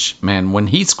foolish, man. When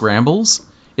he scrambles,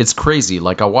 it's crazy.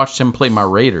 Like I watched him play my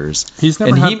Raiders. He's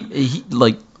never and had- he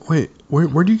like Wait,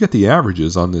 where do you get the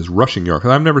averages on this rushing yard?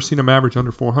 Because I've never seen him average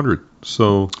under 400.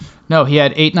 So No, he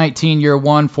had 819 year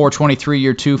 1, 423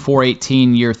 year 2,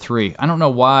 418 year 3. I don't know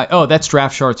why. Oh, that's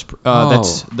draft charts.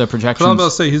 That's the I was projections. about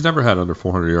to say he's never had under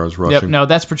 400 yards rushing. Yep, no,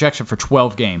 that's projection for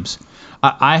 12 games.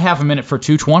 I have him in it for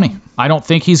 220. I don't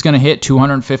think he's going to hit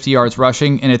 250 yards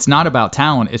rushing, and it's not about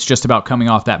talent. It's just about coming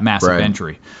off that massive Right.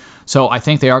 injury. So I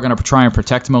think they are going to try and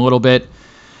protect him a little bit.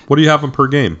 What do you have him per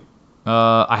game?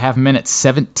 I have him in at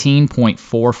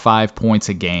 17.45 points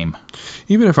a game.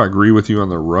 Even if I agree with you on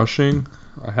the rushing,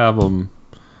 I have him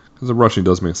because the rushing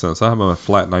does make sense. I have him at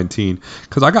flat 19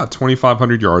 because I got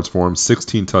 2,500 yards for him,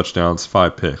 16 touchdowns,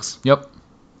 5 picks. Yep.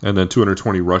 And then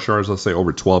 220 rush yards, let's say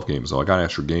over 12 games. So I got an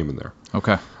extra game in there.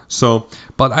 Okay. So,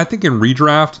 but I think in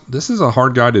redraft, this is a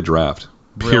hard guy to draft.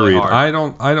 Period. Really hard. I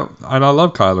don't, and I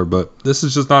love Kyler, but this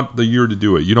is just not the year to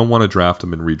do it. You don't want to draft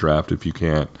him in redraft if you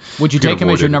can't. Would you take him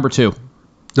as your number 2?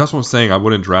 That's what I'm saying. I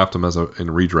wouldn't draft him in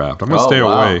redraft. I'm going to stay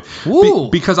away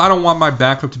because I don't want my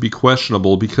backup to be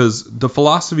questionable because the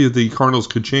philosophy of the Cardinals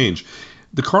could change.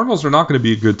 The Cardinals are not going to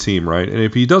be a good team, right? And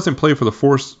if he doesn't play for the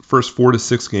first 4 to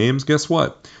 6 games, guess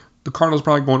what? The Cardinals are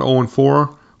probably going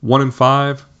 0-4,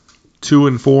 1-5,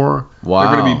 2-4. Wow.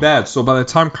 They're going to be bad. So by the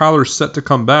time Kyler's set to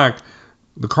come back,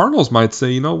 the Cardinals might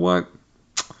say, you know what?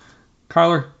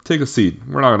 Kyler, take a seat.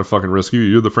 We're not going to fucking risk you.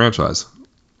 You're the franchise.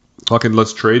 Fucking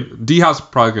let's trade. D-Hop's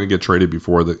probably going to get traded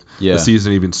before the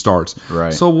season even starts.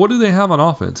 Right. So what do they have on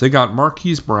offense? They got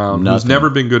Marquise Brown, who's never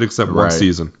been good except one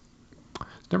season.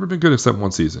 Never been good except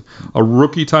one season. A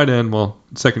rookie tight end,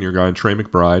 second-year guy, Trey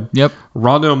McBride. Yep.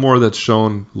 Rondale Moore that's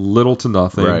shown little to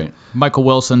nothing. Right. Michael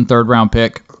Wilson, 3rd-round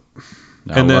pick.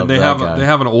 And then they have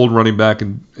an old running back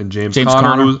in James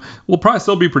Conner, who will probably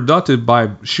still be productive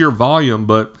by sheer volume,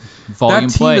 but that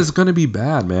team is going to be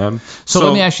bad, man. So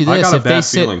let me ask you this: I got if they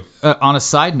sit on a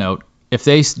side note, if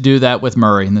they do that with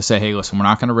Murray and they say, "Hey, listen, we're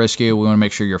not going to risk you. We want to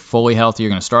make sure you're fully healthy. You're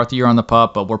going to start the year on the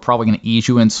pup, but we're probably going to ease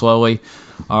you in slowly."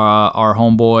 Our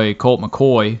homeboy Colt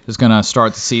McCoy is going to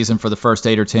start the season for the first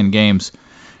 8 or 10 games,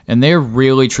 and they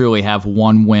really truly have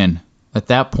one win. At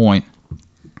that point,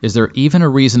 is there even a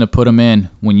reason to put him in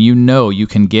when you know you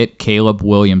can get Caleb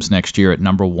Williams next year at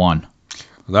number 1?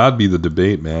 That'd be the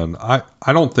debate, man. I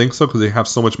don't think so because they have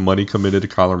so much money committed to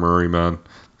Kyler Murray, man.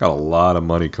 Got a lot of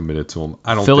money committed to him.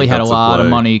 Philly had a lot of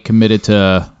money committed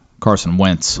to Carson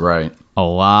Wentz. Right. A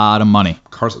lot of money.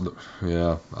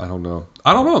 Yeah, I don't know.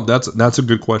 That's a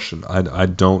good question. I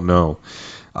don't know.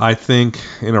 I think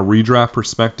in a redraft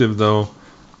perspective, though,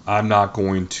 I'm not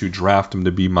going to draft him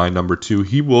to be my number 2.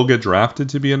 He will get drafted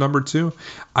to be a number 2.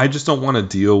 I just don't want to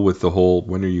deal with the whole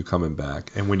when are you coming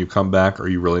back? And when you come back, are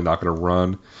you really not going to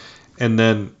run? And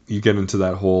then you get into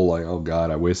that whole like, oh,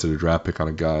 God, I wasted a draft pick on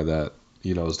a guy that,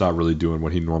 is not really doing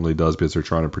what he normally does because they're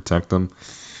trying to protect him.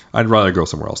 I'd rather go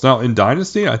somewhere else. Now, in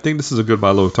Dynasty, I think this is a good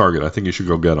buy low target. I think you should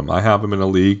go get him. I have him in a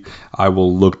league. I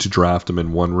will look to draft him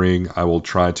in one ring. I will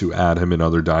try to add him in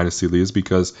other Dynasty leagues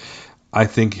because I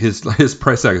think his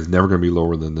price tag is never going to be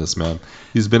lower than this, man.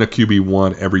 He's been a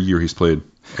QB1 every year he's played,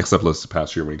 except this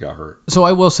past year when he got hurt. So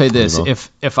I will say this: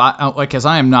 if I as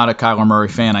I am not a Kyler Murray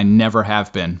fan, I never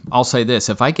have been. I'll say this: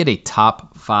 if I get a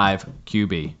top 5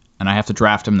 QB and I have to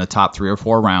draft him in the top 3 or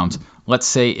 4 rounds, let's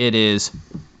say it is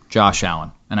Josh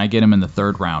Allen, and I get him in the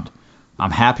 3rd round,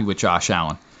 I'm happy with Josh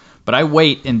Allen. But I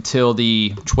wait until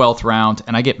the 12th round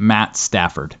and I get Matt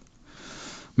Stafford.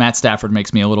 Matt Stafford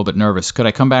makes me a little bit nervous. Could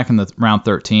I come back in the round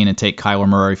 13 and take Kyler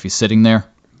Murray if he's sitting there?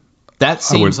 That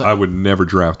seems I would never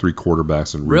draft 3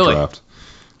 quarterbacks in redraft.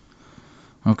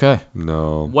 Really? Okay.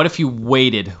 No. What if you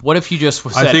waited? What if you just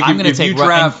said, I'm going to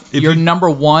take your number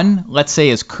 1, let's say,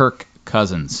 is Kirk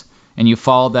Cousins, and you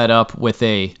followed that up with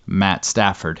a Matt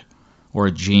Stafford or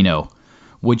a Geno?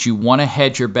 Would you want to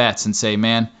hedge your bets and say,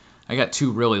 man, I got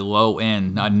 2 really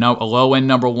low-end, a low-end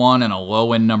number 1 and a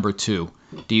low-end number 2.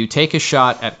 Do you take a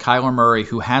shot at Kyler Murray,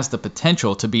 who has the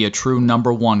potential to be a true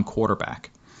number 1 quarterback?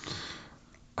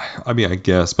 I mean, I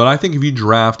guess. But I think if you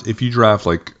draft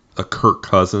like a Kirk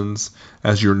Cousins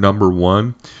as your number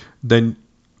 1, then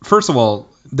first of all,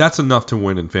 that's enough to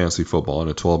win in fantasy football in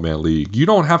a 12-man league. You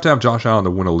don't have to have Josh Allen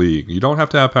to win a league. You don't have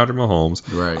to have Patrick Mahomes.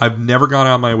 Right. I've never gone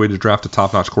out of my way to draft a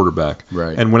top-notch quarterback.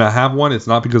 Right. And when I have one, it's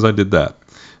not because I did that.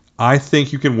 I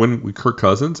think you can win with Kirk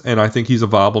Cousins, and I think he's a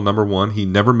viable number 1. He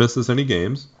never misses any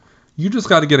games. You just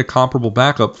got to get a comparable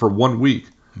backup for 1 week.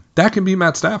 That can be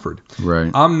Matt Stafford.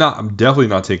 Right. I'm definitely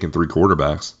not taking 3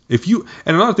 quarterbacks.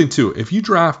 And another thing too, if you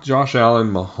draft Josh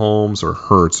Allen, Mahomes, or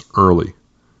Hurts early,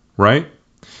 right?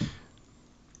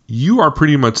 You are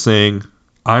pretty much saying,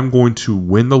 I'm going to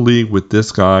win the league with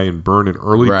this guy and burn an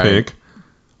early pick,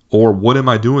 or what am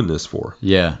I doing this for?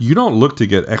 Yeah. You don't look to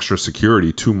get extra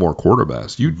security, 2 more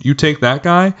quarterbacks. You take that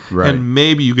guy, and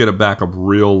maybe you get a backup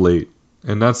real late.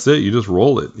 And that's it. You just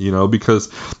roll it, because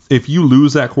if you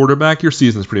lose that quarterback, your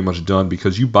season's pretty much done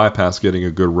because you bypass getting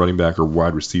a good running back or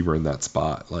wide receiver in that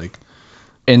spot.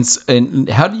 And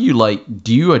how do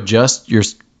you adjust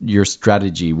your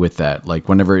strategy with that? Like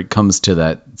whenever it comes to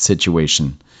that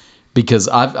situation, because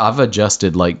I've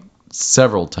adjusted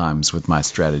several times with my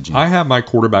strategy. I have my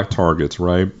quarterback targets,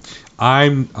 right?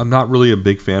 I'm not really a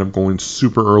big fan of going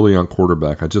super early on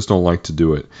quarterback. I just don't like to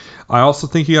do it. I also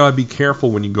think you gotta be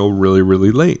careful when you go really,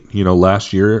 really late.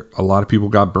 Last year a lot of people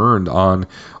got burned on,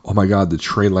 oh my God, the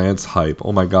Trey Lance hype.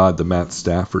 Oh my God, the Matt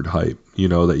Stafford hype.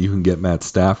 That you can get Matt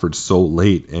Stafford so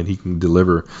late and he can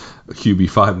deliver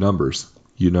QB5 numbers.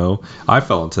 I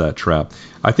fell into that trap.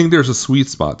 I think there's a sweet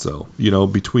spot though.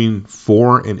 Between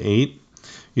 4 and 8,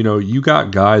 you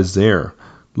got guys there,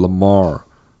 Lamar,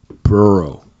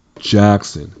 Burrow,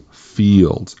 Jackson,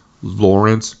 Fields,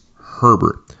 Lawrence,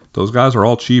 Herbert. Those guys are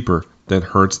all cheaper than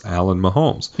Hurts, Allen,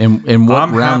 Mahomes. And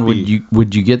what round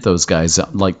would you get those guys?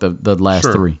 Like the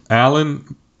last three?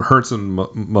 Allen, Hurts, and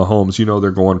Mahomes.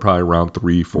 They're going probably around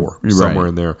 3, 4, somewhere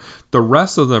in there. The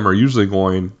rest of them are usually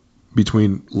going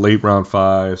between late round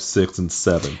 5, 6, and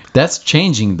 7. That's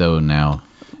changing though now.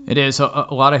 It is. A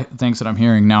lot of things that I'm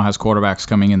hearing now has quarterbacks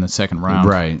coming in the second round.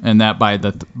 Right. And that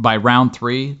by round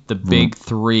 3, the big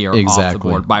 3 are off the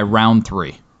board. By round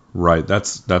 3. Right.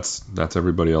 That's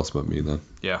everybody else but me then.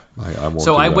 Yeah. I won't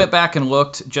so do I that. went back and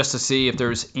looked just to see if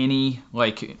there's any,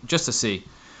 just to see.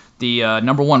 The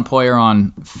number 1 player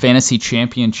on fantasy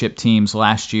championship teams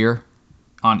last year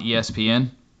on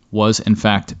ESPN was, in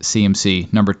fact,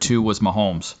 CMC. Number 2 was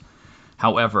Mahomes.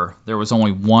 However, there was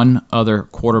only one other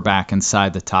quarterback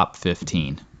inside the top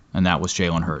 15, and that was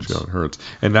Jalen Hurts.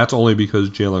 And that's only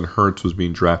because Jalen Hurts was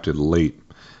being drafted late.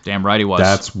 Damn right he was.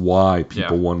 That's why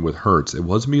people won with Hurts. It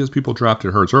wasn't because people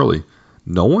drafted Hurts early.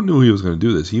 No one knew he was going to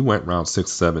do this. He went round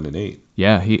 6, 7, and 8.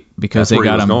 Yeah, because they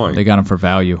got him. Going. They got him for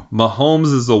value.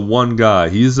 Mahomes is the one guy.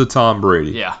 He's the Tom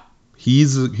Brady. Yeah.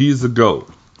 He's the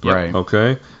GOAT. Yep. Right.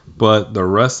 Okay? But the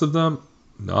rest of them,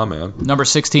 nah, man. Number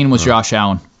 16 was Josh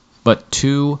Allen. But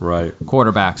 2 right.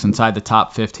 quarterbacks inside the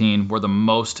top 15 were the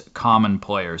most common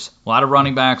players. A lot of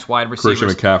running backs, wide receivers.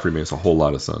 Christian McCaffrey makes a whole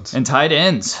lot of sense. And tight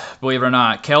ends, believe it or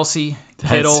not. Kelsey,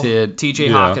 Kittle, T.J.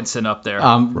 Hawkinson up there.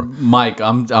 Mike,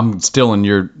 I'm still in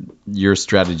your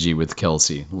strategy with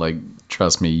Kelsey.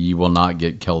 Trust me, you will not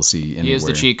get Kelsey anywhere. He is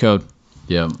the cheat code.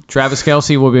 Yeah. Travis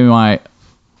Kelsey will be my...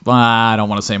 I don't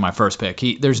want to say my first pick.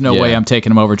 There's no way I'm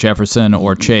taking him over Jefferson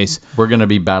or Chase. We're going to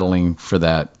be battling for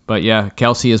that. But yeah,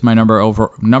 Kelsey is my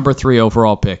number 3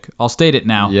 overall pick. I'll state it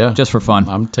now, just for fun.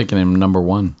 I'm taking him number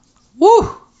 1.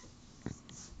 Woo!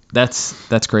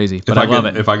 That's crazy, but I love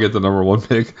it. If I get the number 1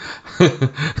 pick,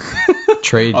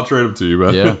 trade. I'll trade him to you,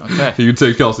 man. Yeah. Okay. You can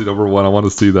take Kelsey number 1. I want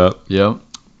to see that. Yep.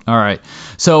 All right.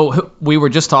 So we were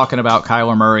just talking about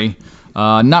Kyler Murray.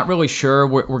 Not really sure.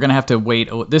 We're going to have to wait.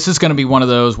 This is going to be one of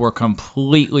those we're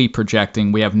completely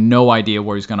projecting. We have no idea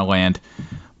where he's going to land.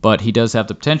 But he does have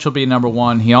the potential to be number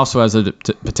 1. He also has the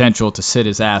potential to sit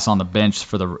his ass on the bench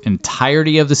for the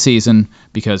entirety of the season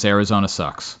because Arizona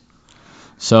sucks.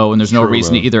 So, and there's no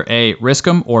reason to either A, risk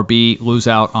him, or B, lose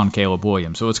out on Caleb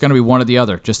Williams. So it's going to be one or the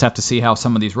other. Just have to see how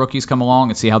some of these rookies come along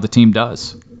and see how the team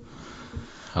does.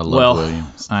 I love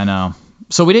Williams. I know.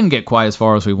 So we didn't get quite as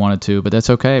far as we wanted to, but that's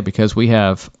okay because we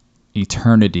have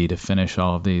eternity to finish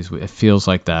all of these. It feels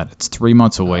like that. It's 3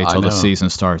 months away till the season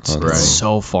starts. Right. It's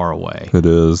so far away. It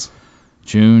is.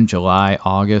 June, July,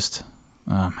 August.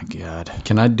 Oh, my God.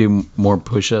 Can I do more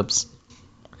push-ups?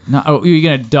 No, you're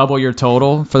going to double your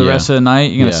total for the rest of the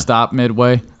night? You're going to stop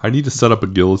midway? I need to set up a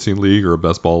guillotine league or a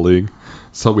best ball league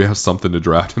so we have something to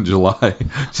draft in July.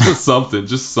 Just something,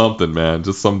 man.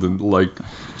 Just something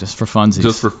Just for funsies.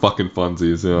 Just for fucking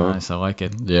funsies, yeah. Nice, I like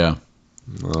it. Yeah.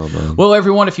 Oh, man. Well,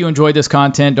 everyone, if you enjoyed this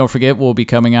content, don't forget we'll be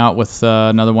coming out with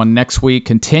another one next week,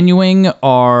 continuing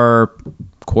our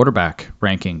quarterback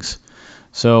rankings.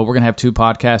 So we're going to have 2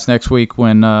 podcasts next week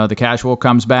when the casual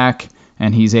comes back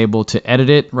and he's able to edit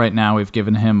it. Right now we've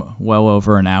given him well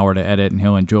over an hour to edit, and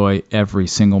he'll enjoy every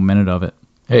single minute of it.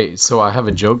 Hey, so I have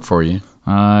a joke for you.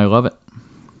 I love it.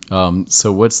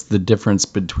 So what's the difference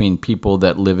between people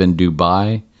that live in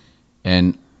Dubai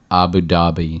and Abu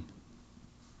Dhabi?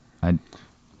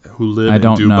 Who live in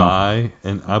Dubai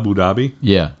and Abu Dhabi?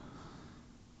 Yeah.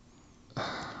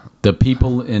 The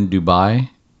people in Dubai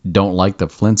don't like the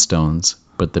Flintstones,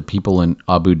 but the people in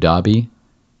Abu Dhabi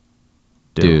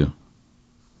do.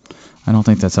 I don't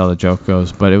think that's how the joke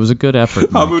goes, but it was a good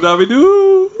effort. Abu Dhabi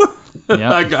do. Yep.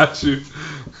 I got you.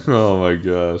 Oh my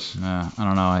gosh. I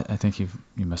don't know. I think you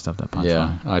messed up that punchline.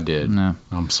 Yeah, I did. No.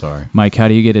 I'm sorry. Mike, how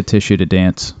do you get a tissue to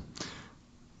dance?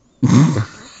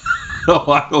 Oh,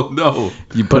 I don't know.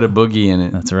 You put a boogie in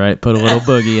it. That's right. Put a little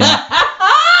boogie in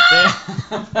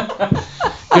it.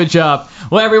 Good job.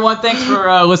 Well, everyone, thanks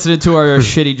for listening to our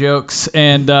shitty jokes,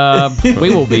 and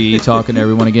we will be talking to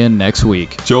everyone again next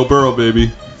week. Joe Burrow, baby.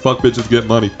 Fuck bitches, get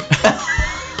money.